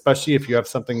with, especially if you have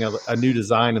something, a new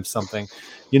design of something,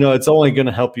 it's only going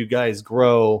to help you guys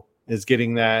grow, is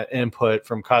getting that input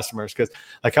from customers. Cause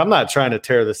like, I'm not trying to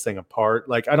tear this thing apart.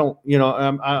 Like, I don't,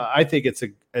 I think it's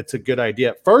a good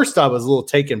idea. At first I was a little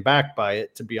taken back by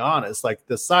it, to be honest, like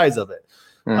the size of it.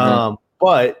 Mm-hmm.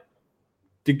 But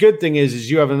the good thing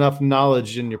is you have enough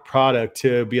knowledge in your product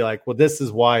to be like, well, this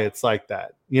is why it's like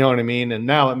that. You know what I mean? And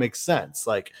now it makes sense.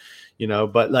 Like,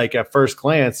 but like at first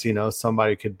glance,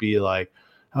 somebody could be like,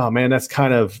 oh man, that's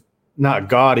kind of not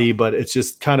gaudy, but it's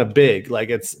just kind of big. Like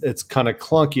it's kind of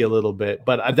clunky a little bit.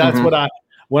 But that's what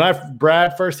when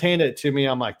Brad first handed it to me,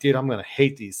 I'm like, dude, I'm going to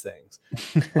hate these things.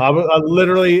 I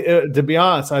literally, to be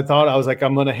honest, I was like,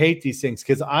 I'm going to hate these things,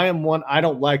 because I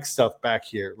don't like stuff back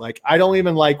here. Like, I don't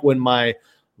even like when my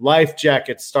life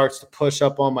jacket starts to push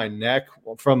up on my neck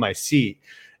from my seat.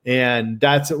 And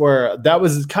that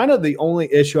was kind of the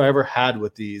only issue I ever had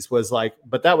with these, was like,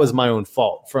 but that was my own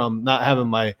fault from not having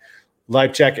my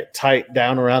life jacket tight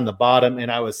down around the bottom. And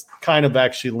I was kind of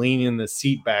actually leaning the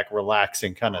seat back,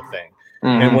 relaxing kind of thing.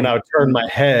 Mm-hmm. And when I would turn my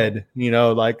head,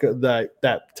 like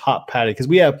that top padding, because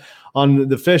we have on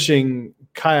the fishing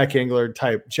kayak angler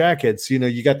type jackets,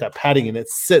 you got that padding and it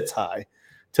sits high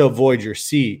to avoid your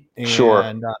seat. And,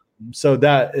 sure. So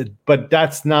but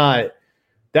that's not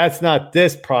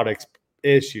this product's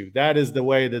issue. That is the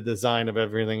way the design of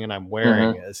everything and I'm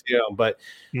wearing is, but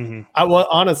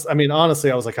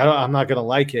honestly, I was like, I'm not going to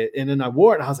like it. And then I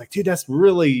wore it and I was like, dude, that's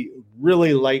really,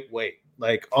 really lightweight.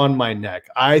 Like on my neck,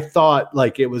 I thought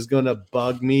like it was going to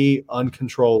bug me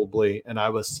uncontrollably. And I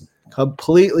was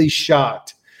completely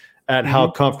shocked at how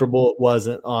comfortable it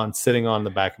wasn't on sitting on the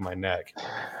back of my neck.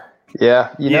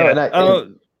 Yeah.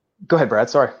 Go ahead, Brad.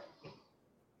 Sorry.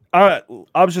 I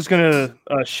was just going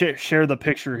to share the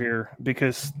picture here,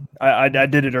 because I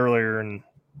did it earlier and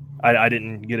I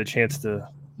didn't get a chance to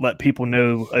let people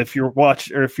know. If you're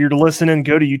listening,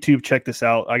 go to YouTube, check this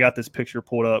out. I got this picture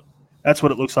pulled up. That's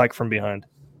what it looks like from behind.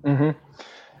 Mm-hmm.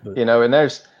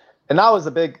 And And that was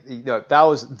that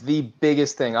was the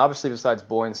biggest thing, obviously besides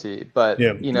buoyancy, but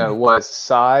was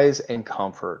size and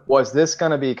comfort. Was this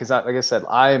going to be, because like I said,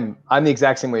 I'm the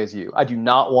exact same way as you. I do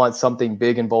not want something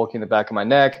big and bulky in the back of my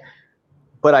neck,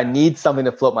 but I need something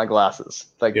to float my glasses.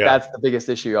 That's the biggest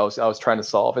issue I was trying to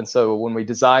solve. And so when we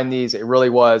designed these, it really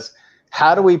was,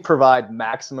 how do we provide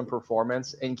maximum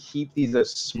performance and keep these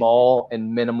as small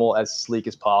and minimal, as sleek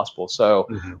as possible? So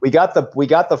we got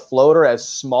the floater as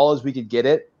small as we could get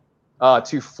it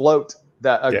to float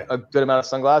a good amount of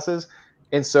sunglasses.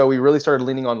 And so we really started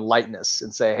leaning on lightness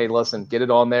and say, hey, listen, get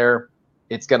it on there.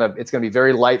 It's gonna be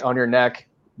very light on your neck.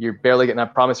 You're barely getting, I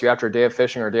promise you, after a day of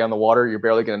fishing or a day on the water, you're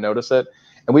barely gonna notice it.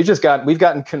 And we've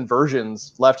gotten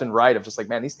conversions left and right of just like,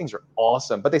 man, these things are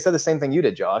awesome. But they said the same thing you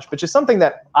did, Josh, which is something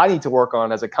that I need to work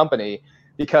on as a company,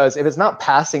 because if it's not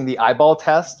passing the eyeball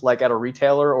test, like at a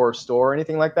retailer or a store or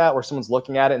anything like that, where someone's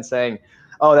looking at it and saying,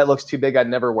 oh, that looks too big, I'd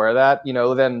never wear that,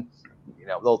 then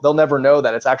they'll never know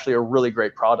that it's actually a really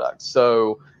great product.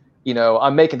 So,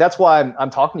 that's why I'm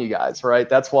talking to you guys, right?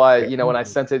 That's why, when I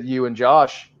sent it you and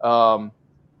Josh, or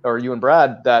you and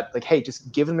Brad, that like, hey,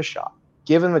 just give them a shot.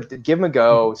 Give him a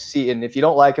go. See, and if you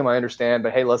don't like him, I understand.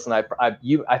 But hey, listen,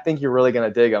 I think you're really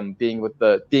gonna dig him, being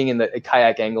in the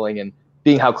kayak angling and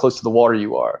being how close to the water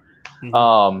you are.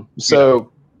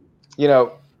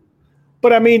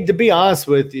 But I mean, to be honest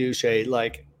with you, Shay,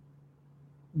 like,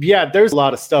 there's a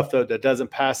lot of stuff though that doesn't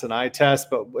pass an eye test,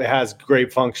 but it has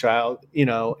great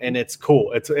functionality, and it's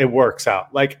cool. It works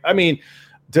out. Like, I mean,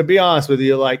 to be honest with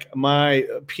you, like, my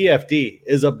PFD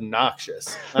is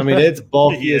obnoxious. I mean, it's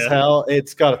bulky as hell.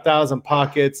 It's got 1,000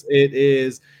 pockets. It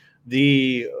is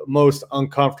the most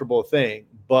uncomfortable thing.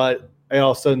 But I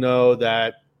also know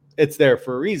that it's there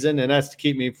for a reason, and that's to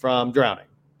keep me from drowning,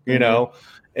 you know?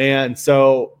 And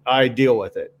so I deal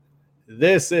with it.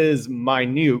 This is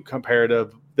minute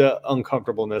comparative the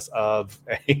uncomfortableness of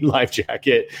a life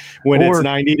jacket when it's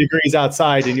 90 degrees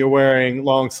outside and you're wearing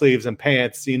long sleeves and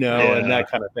pants, and that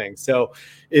kind of thing. So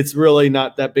it's really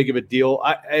not that big of a deal.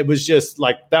 It was just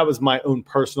like, that was my own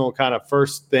personal kind of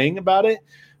first thing about it.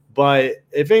 But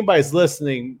if anybody's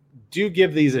listening, do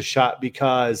give these a shot,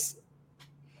 because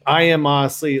I am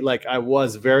honestly, like, I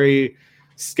was very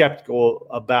skeptical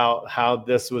about how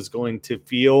this was going to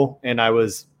feel. And I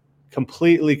was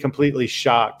completely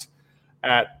shocked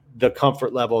at the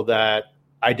comfort level that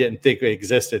I didn't think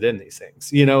existed in these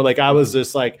things. Like, I was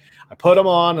just like, I put them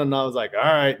on and I was like,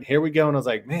 all right, here we go. And I was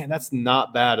like, man, that's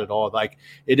not bad at all. Like,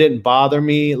 it didn't bother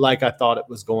me like I thought it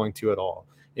was going to at all.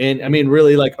 And I mean,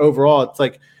 really, like, overall, it's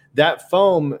like that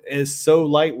foam is so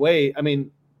lightweight. I mean,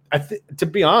 to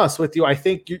be honest with you, I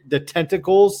think the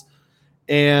tentacles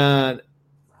and,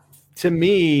 to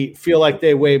me, feel like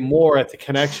they weigh more at the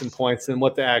connection points than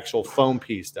what the actual foam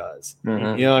piece does. You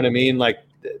know what I mean? Like,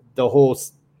 the whole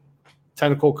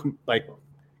tentacle, like,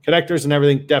 connectors and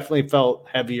everything definitely felt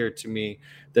heavier to me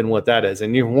than what that is.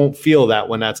 And you won't feel that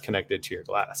when that's connected to your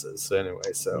glasses. So anyway,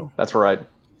 that's right.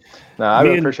 No, I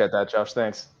really appreciate that, Josh.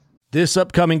 Thanks. This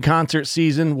upcoming concert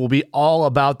season will be all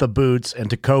about the boots, and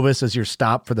Tecovas is your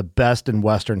stop for the best in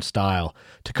Western style.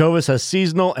 Tecovas has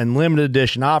seasonal and limited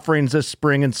edition offerings this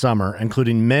spring and summer,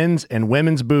 including men's and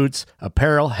women's boots,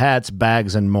 apparel, hats,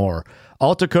 bags, and more.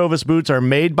 All Tecovas boots are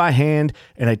made by hand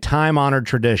in a time-honored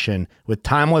tradition with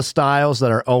timeless styles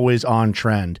that are always on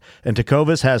trend. And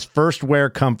Tecovas has first wear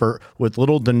comfort with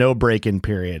little to no break-in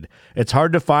period. It's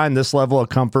hard to find this level of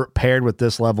comfort paired with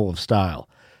this level of style.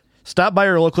 Stop by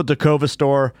your local Tecovas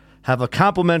store, have a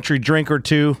complimentary drink or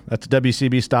two, that's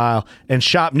WCB style, and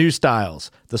shop new styles.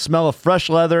 The smell of fresh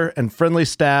leather and friendly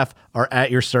staff are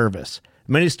at your service.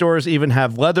 Many stores even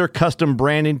have leather custom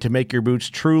branding to make your boots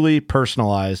truly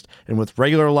personalized. And with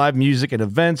regular live music and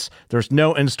events, there's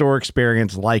no in-store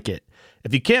experience like it.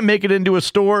 If you can't make it into a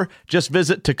store, just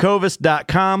visit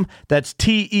tecovas.com. That's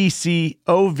TECOVAS.com.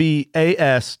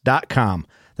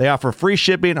 They offer free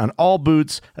shipping on all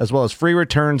boots, as well as free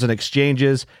returns and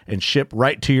exchanges, and ship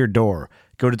right to your door.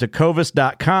 Go to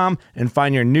tecovas.com and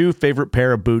find your new favorite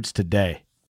pair of boots today.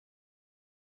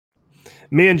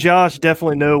 Me and Josh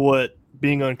definitely know what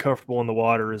being uncomfortable in the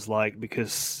water is like,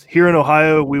 because here in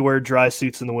Ohio, we wear dry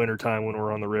suits in the wintertime when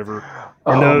we're on the river.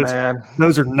 And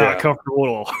those are not comfortable at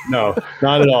all. No,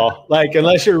 not at all. Like,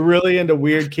 unless you're really into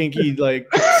weird, kinky, like,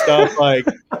 stuff, like,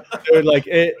 dude, like,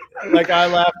 it, like, I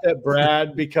laughed at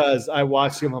Brad because I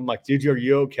watched him. I'm like, dude, are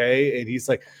you okay? And he's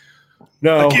like,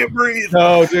 No, I can't breathe.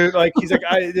 No, dude. Like he's like,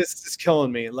 this is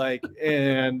killing me. Like,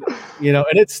 and and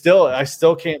I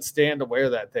still can't stand to wear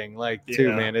that thing. Like,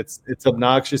 too, man. It's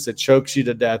obnoxious. It chokes you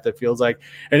to death. It feels like,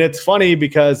 and it's funny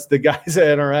because the guys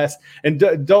at NRS, and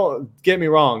don't get me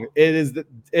wrong,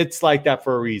 it's like that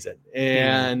for a reason,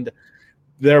 and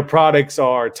their products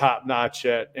are top notch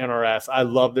at NRS. I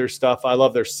love their stuff. I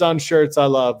love their sun shirts. I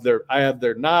have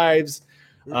their knives.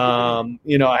 I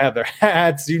have their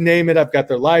hats, you name it. I've got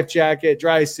their life jacket,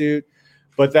 dry suit,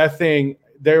 but that thing,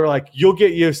 they were like, you'll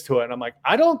get used to it. And I'm like,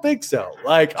 I don't think so.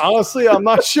 Like, honestly, I'm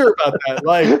not sure about that.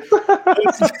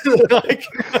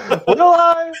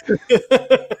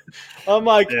 I'm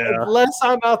like, unless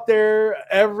I'm out there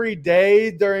every day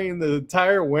during the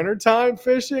entire wintertime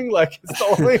fishing, like it's the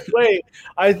only way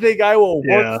I think I will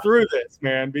work through this,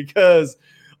 man, because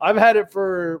I've had it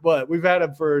we've had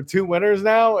it for 2 winters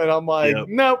now, and I'm like,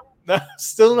 nope,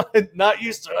 still not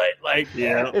used to it. Like,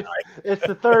 it's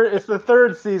the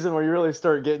third season where you really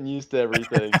start getting used to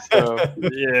everything. So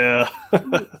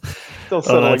still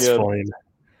settling that's in. fine.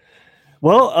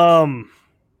 Well,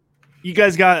 you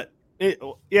guys got it.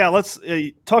 Yeah, let's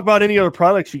talk about any other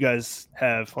products you guys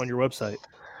have on your website.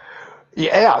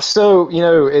 Yeah, so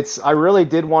I really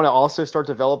did want to also start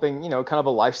developing, kind of a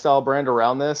lifestyle brand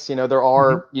around this. There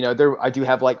are, I do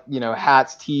have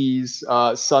hats, tees,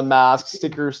 sun masks,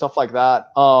 stickers, stuff like that.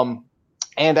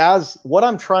 And as what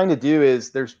I'm trying to do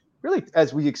is, there's really,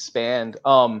 as we expand,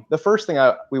 the first thing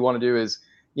we want to do is,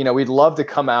 we'd love to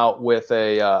come out with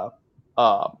we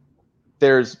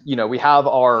have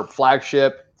our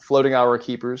flagship floating hour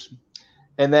keepers.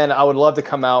 And then I would love to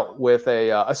come out with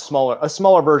a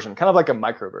smaller version, kind of like a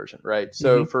micro version, right?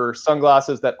 So for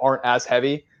sunglasses that aren't as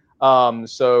heavy,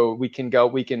 so you can get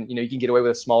away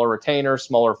with a smaller retainer,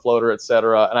 smaller floater,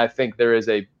 etc. And I think there is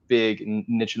a big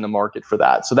niche in the market for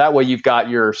that. So that way you've got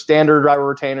your standard eyewear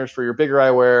retainers for your bigger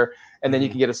eyewear, and then you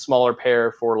can get a smaller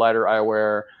pair for lighter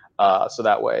eyewear. So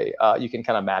that way you can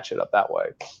kind of match it up that way.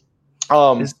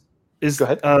 Go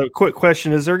ahead. Quick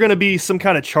question: is there going to be some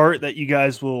kind of chart that you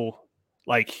guys will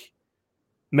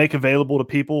make available to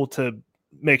people to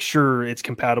make sure it's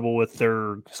compatible with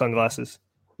their sunglasses?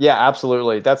 Yeah,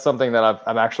 absolutely. That's something that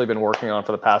I've actually been working on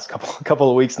for the past couple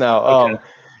of weeks now.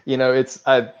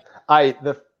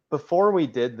 Okay. Before we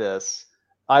did this,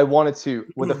 I wanted to.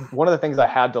 One of the things I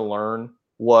had to learn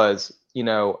was,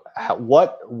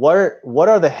 what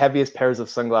are the heaviest pairs of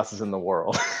sunglasses in the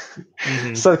world?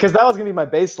 So, because that was gonna be my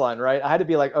baseline, right? I had to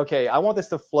be like, okay, I want this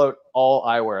to float all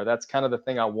eyewear. That's kind of the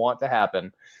thing I want to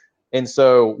happen. And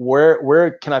so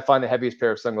where can I find the heaviest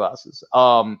pair of sunglasses?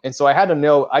 And so I had to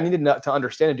know, I needed to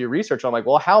understand and do research. I'm like,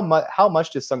 well, how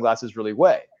much does sunglasses really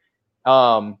weigh?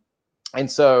 And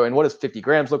what does 50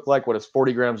 grams look like? What does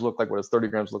 40 grams look like? What does 30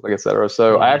 grams look like, et cetera?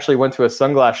 So I actually went to a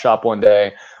sunglass shop one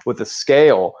day with a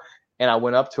scale, and I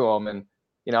went up to them, and,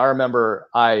 I remember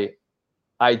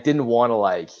I didn't want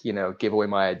to give away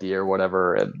my idea or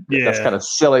whatever. And that's kind of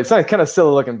silly. It's not kind of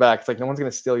silly looking back. It's like, no one's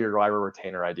going to steal your eyewear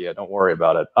retainer idea. Don't worry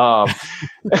about it.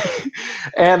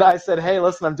 And I said, hey,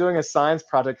 listen, I'm doing a science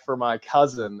project for my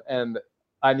cousin, and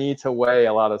I need to weigh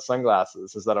a lot of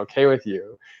sunglasses. Is that okay with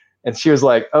you? And she was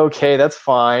like, okay, that's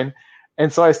fine.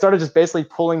 And so I started just basically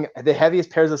pulling the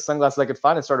heaviest pairs of sunglasses I could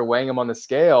find and started weighing them on the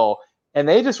scale. And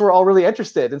they just were all really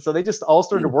interested. And so they just all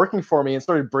started working for me and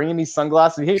started bringing me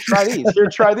sunglasses. And, hey, try these. Here,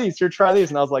 try these. Here, try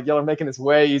these. And I was like, y'all are making this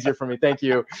way easier for me. Thank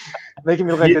you. Making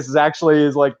me look like this is actually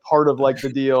part of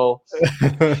the deal.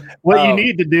 What you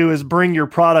need to do is bring your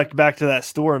product back to that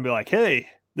store and be like, hey,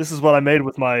 this is what I made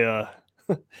with my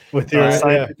with your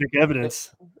scientific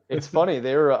evidence. It's funny.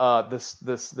 They were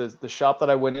the shop that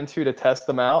I went into to test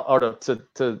them out, or to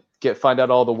find out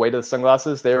all the weight of the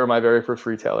sunglasses. They were my very first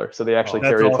retailer, so they actually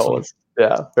carry a tallest.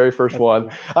 Yeah, very first one.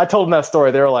 Cool. I told them that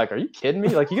story. They were like, "Are you kidding me?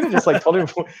 You could have just told me,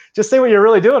 just say what you're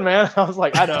really doing, man." I was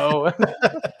like, "I know."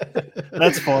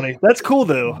 That's funny. That's cool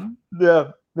though.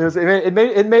 Yeah,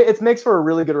 it makes for a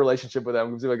really good relationship with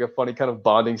them. It's a funny kind of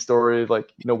bonding story,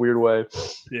 in a weird way.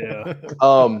 Yeah.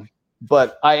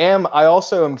 But I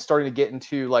also am starting to get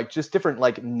into just different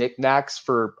knickknacks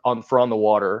for on the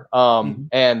water,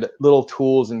 and little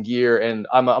tools and gear. And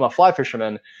I'm a fly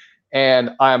fisherman,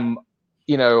 and I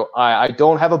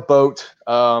don't have a boat.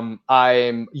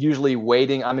 I'm usually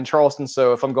waiting. I'm in Charleston,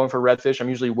 so if I'm going for redfish, I'm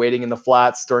usually waiting in the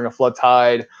flats during a flood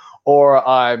tide. Or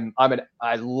I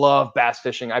love bass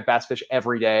fishing. I bass fish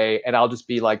every day, and I'll just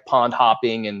be pond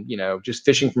hopping and just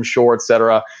fishing from shore,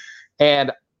 etc.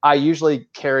 And I usually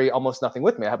carry almost nothing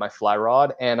with me. I have my fly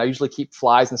rod, and I usually keep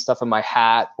flies and stuff in my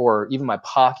hat or even my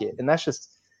pocket. And that's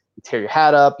just, you tear your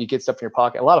hat up, you get stuff in your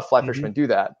pocket. A lot of fly fishermen do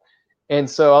that. And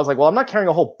so I was like, well, I'm not carrying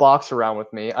a whole box around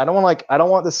with me. I don't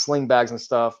want the sling bags and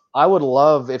stuff. I would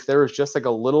love if there was just like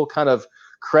a little kind of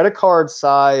credit card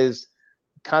size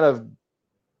kind of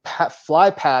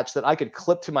fly patch that I could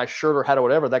clip to my shirt or hat or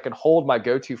whatever that could hold my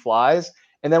go-to flies.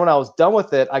 And then when I was done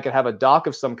with it, I could have a dock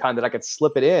of some kind that I could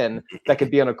slip it in that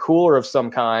could be on a cooler of some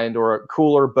kind, or a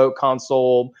cooler, boat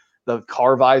console, the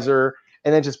car visor,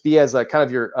 and then just be as a kind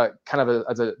of your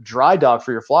as a dry dock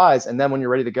for your flies. And then when you're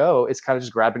ready to go, it's kind of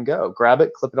just grab and go. Grab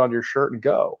it, clip it onto your shirt, and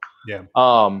go. Yeah.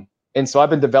 And so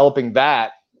I've been developing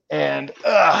that, and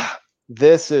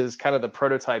this is kind of the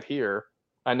prototype here.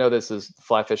 I know this is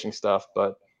fly fishing stuff,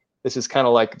 but this is kind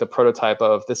of like the prototype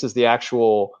of, this is the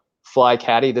actual fly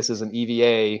caddy. This is an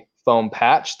EVA foam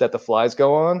patch that the flies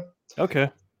go on. Okay.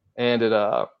 And it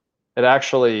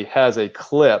actually has a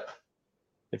clip,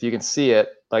 if you can see it,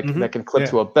 like that can clip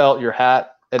to a belt, your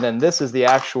hat. And then this is the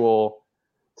actual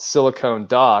silicone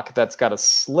dock that's got a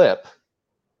slip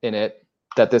in it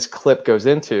that this clip goes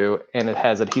into, and it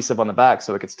has adhesive on the back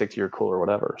so it could stick to your cooler or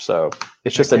whatever. So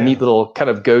it's just a neat little kind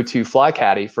of go-to fly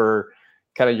caddy for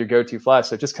kind of your go-to fly.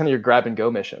 So just kind of your grab and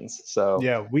go missions. So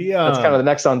yeah, that's kind of the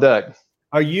next on deck.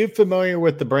 Are you familiar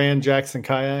with the brand Jackson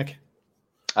Kayak?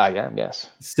 I am, yes.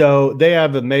 So they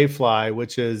have a Mayfly,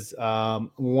 which is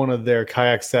one of their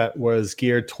kayaks that was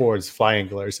geared towards fly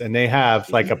anglers, and they have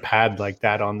like a pad like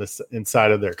that on the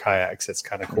inside of their kayaks. It's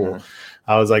kind of cool.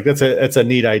 I was like, that's a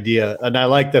neat idea, and I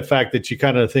like the fact that you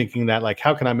kind of thinking that, like,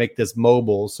 how can I make this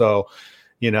mobile? So,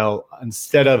 you know,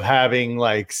 instead of having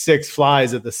like 6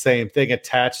 flies at the same thing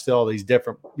attached to all these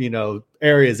different, you know,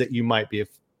 areas that you might be an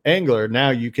angler,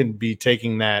 now you can be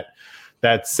taking that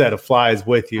set of flies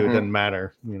with you. It doesn't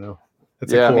matter, you know.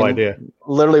 It's a cool idea.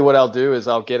 Literally what I'll do is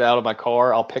I'll get out of my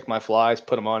car, I'll pick my flies,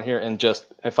 put them on here, and just,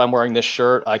 if I'm wearing this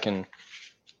shirt, I can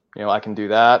do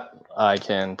that. I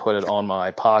can put it on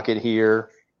my pocket here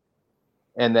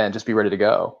and then just be ready to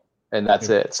go. And that's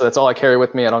it. So that's all I carry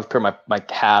with me. I don't carry my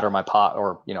hat or my pot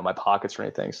or, you know, my pockets or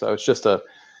anything. So it's just a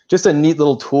neat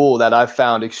little tool that I've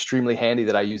found extremely handy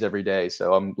that I use every day.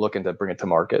 So I'm looking to bring it to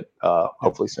market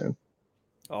hopefully soon.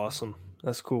 Awesome.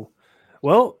 That's cool.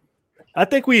 Well, I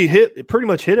think we pretty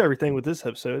much hit everything with this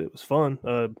episode. It was fun.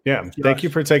 Thank you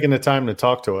for taking the time to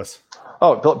talk to us.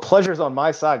 Oh, pleasure's on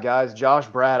my side, guys. Josh,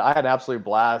 Brad, I had an absolute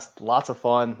blast. Lots of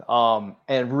fun.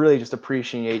 And really just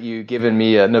appreciate you giving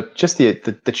me just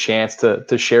the chance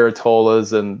to share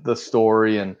Atola's and the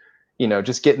story, and, you know,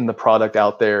 just getting the product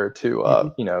out there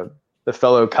to, you know, the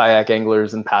fellow kayak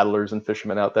anglers and paddlers and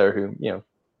fishermen out there who, you know,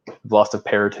 lost a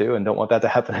pair or two and don't want that to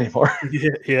happen anymore.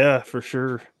 Yeah, for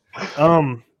sure.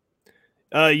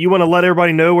 You want to let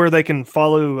everybody know where they can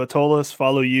follow Atola's,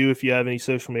 follow you if you have any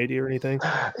social media or anything?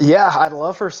 Yeah, I'd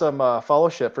love for some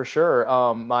followship for sure.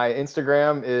 My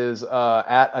Instagram is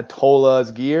at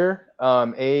Atola's Gear,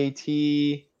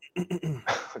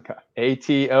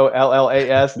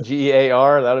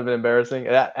 ATOLLASGEAR. That would have been embarrassing.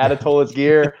 At Atola's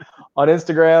Gear on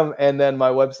Instagram, and then my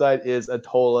website is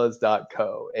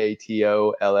atolas.co,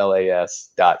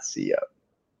 ATOLLAS.co.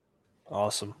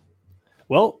 Awesome.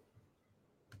 Well,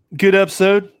 good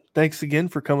episode. Thanks again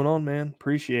for coming on, man.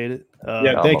 Appreciate it.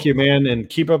 Thank you, man, and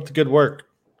keep up the good work.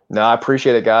 No, I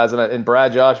appreciate it, guys. And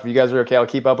Brad, Josh, if you guys are okay, I'll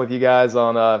keep up with you guys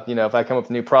on, you know, if I come up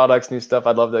with new products, new stuff,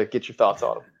 I'd love to get your thoughts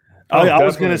on them. I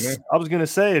was gonna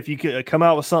say, if you could come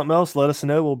out with something else, let us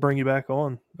know. We'll bring you back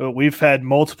on. We've had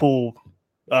multiple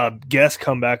guests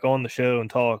come back on the show and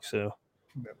talk. So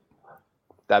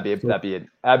that'd be an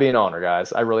honor,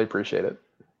 guys. I really appreciate it.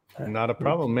 Not a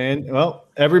problem, man. Well,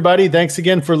 everybody, thanks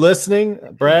again for listening.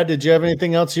 Brad, did you have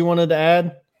anything else you wanted to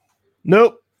add?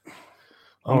 Nope.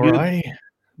 All righty.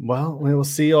 Well, we will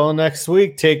see you all next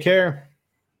week. Take care.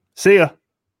 See ya.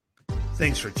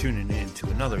 Thanks for tuning in to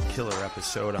another killer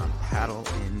episode on Paddle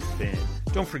and Fin.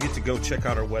 Don't forget to go check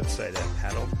out our website at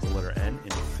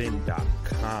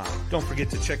paddle_n_fin.com. Don't forget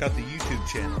to check out the YouTube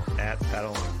channel at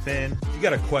Paddle and Fin. If you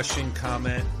got a question,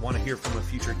 comment, want to hear from a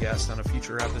future guest on a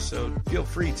future episode, feel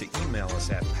free to email us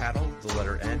at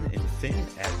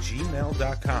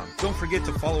paddle_n_fin@gmail.com. Don't forget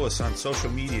to follow us on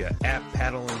social media at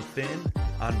Paddle and Fin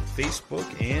on Facebook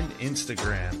and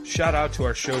Instagram. Shout out to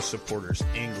our show supporters,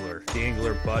 Angler. The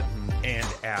Angler button and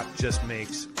app just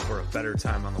makes for a better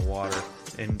time on the water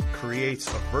and creates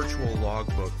a virtual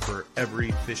logbook for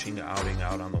every fishing outing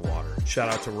out on the water. Shout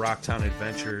out to Rocktown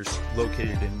Adventures,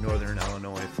 located in northern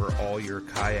Illinois, for all your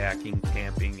kayaking,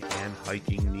 camping, and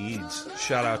hiking needs.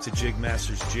 Shout out to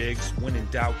Jigmasters Jigs. When in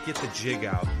doubt, get the jig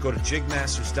out. Go to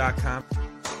jigmasters.com.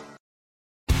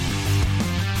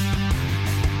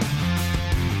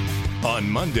 On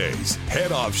Mondays,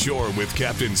 head offshore with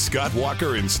Captain Scott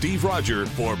Walker and Steve Roger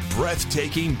for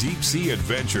breathtaking deep-sea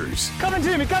adventures. Coming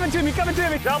to me.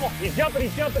 Double. He's jumping.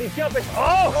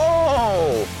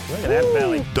 Oh! Look at that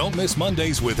belly. Don't miss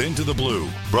Mondays with Into the Blue.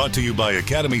 Brought to you by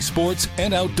Academy Sports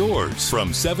and Outdoors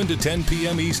from 7 to 10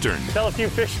 p.m. Eastern. Tell a few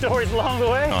fish stories along the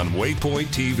way. On Waypoint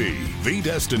TV, the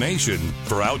destination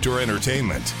for outdoor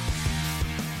entertainment.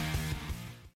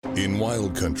 In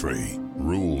Wild Country,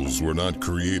 rules were not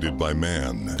created by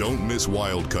man. Don't miss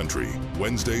Wild Country,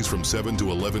 Wednesdays from 7 to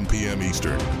 11 p.m.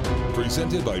 Eastern.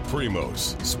 Presented by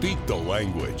Primos. Speak the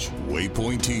language.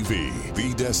 Waypoint TV,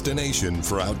 the destination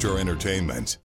for outdoor entertainment.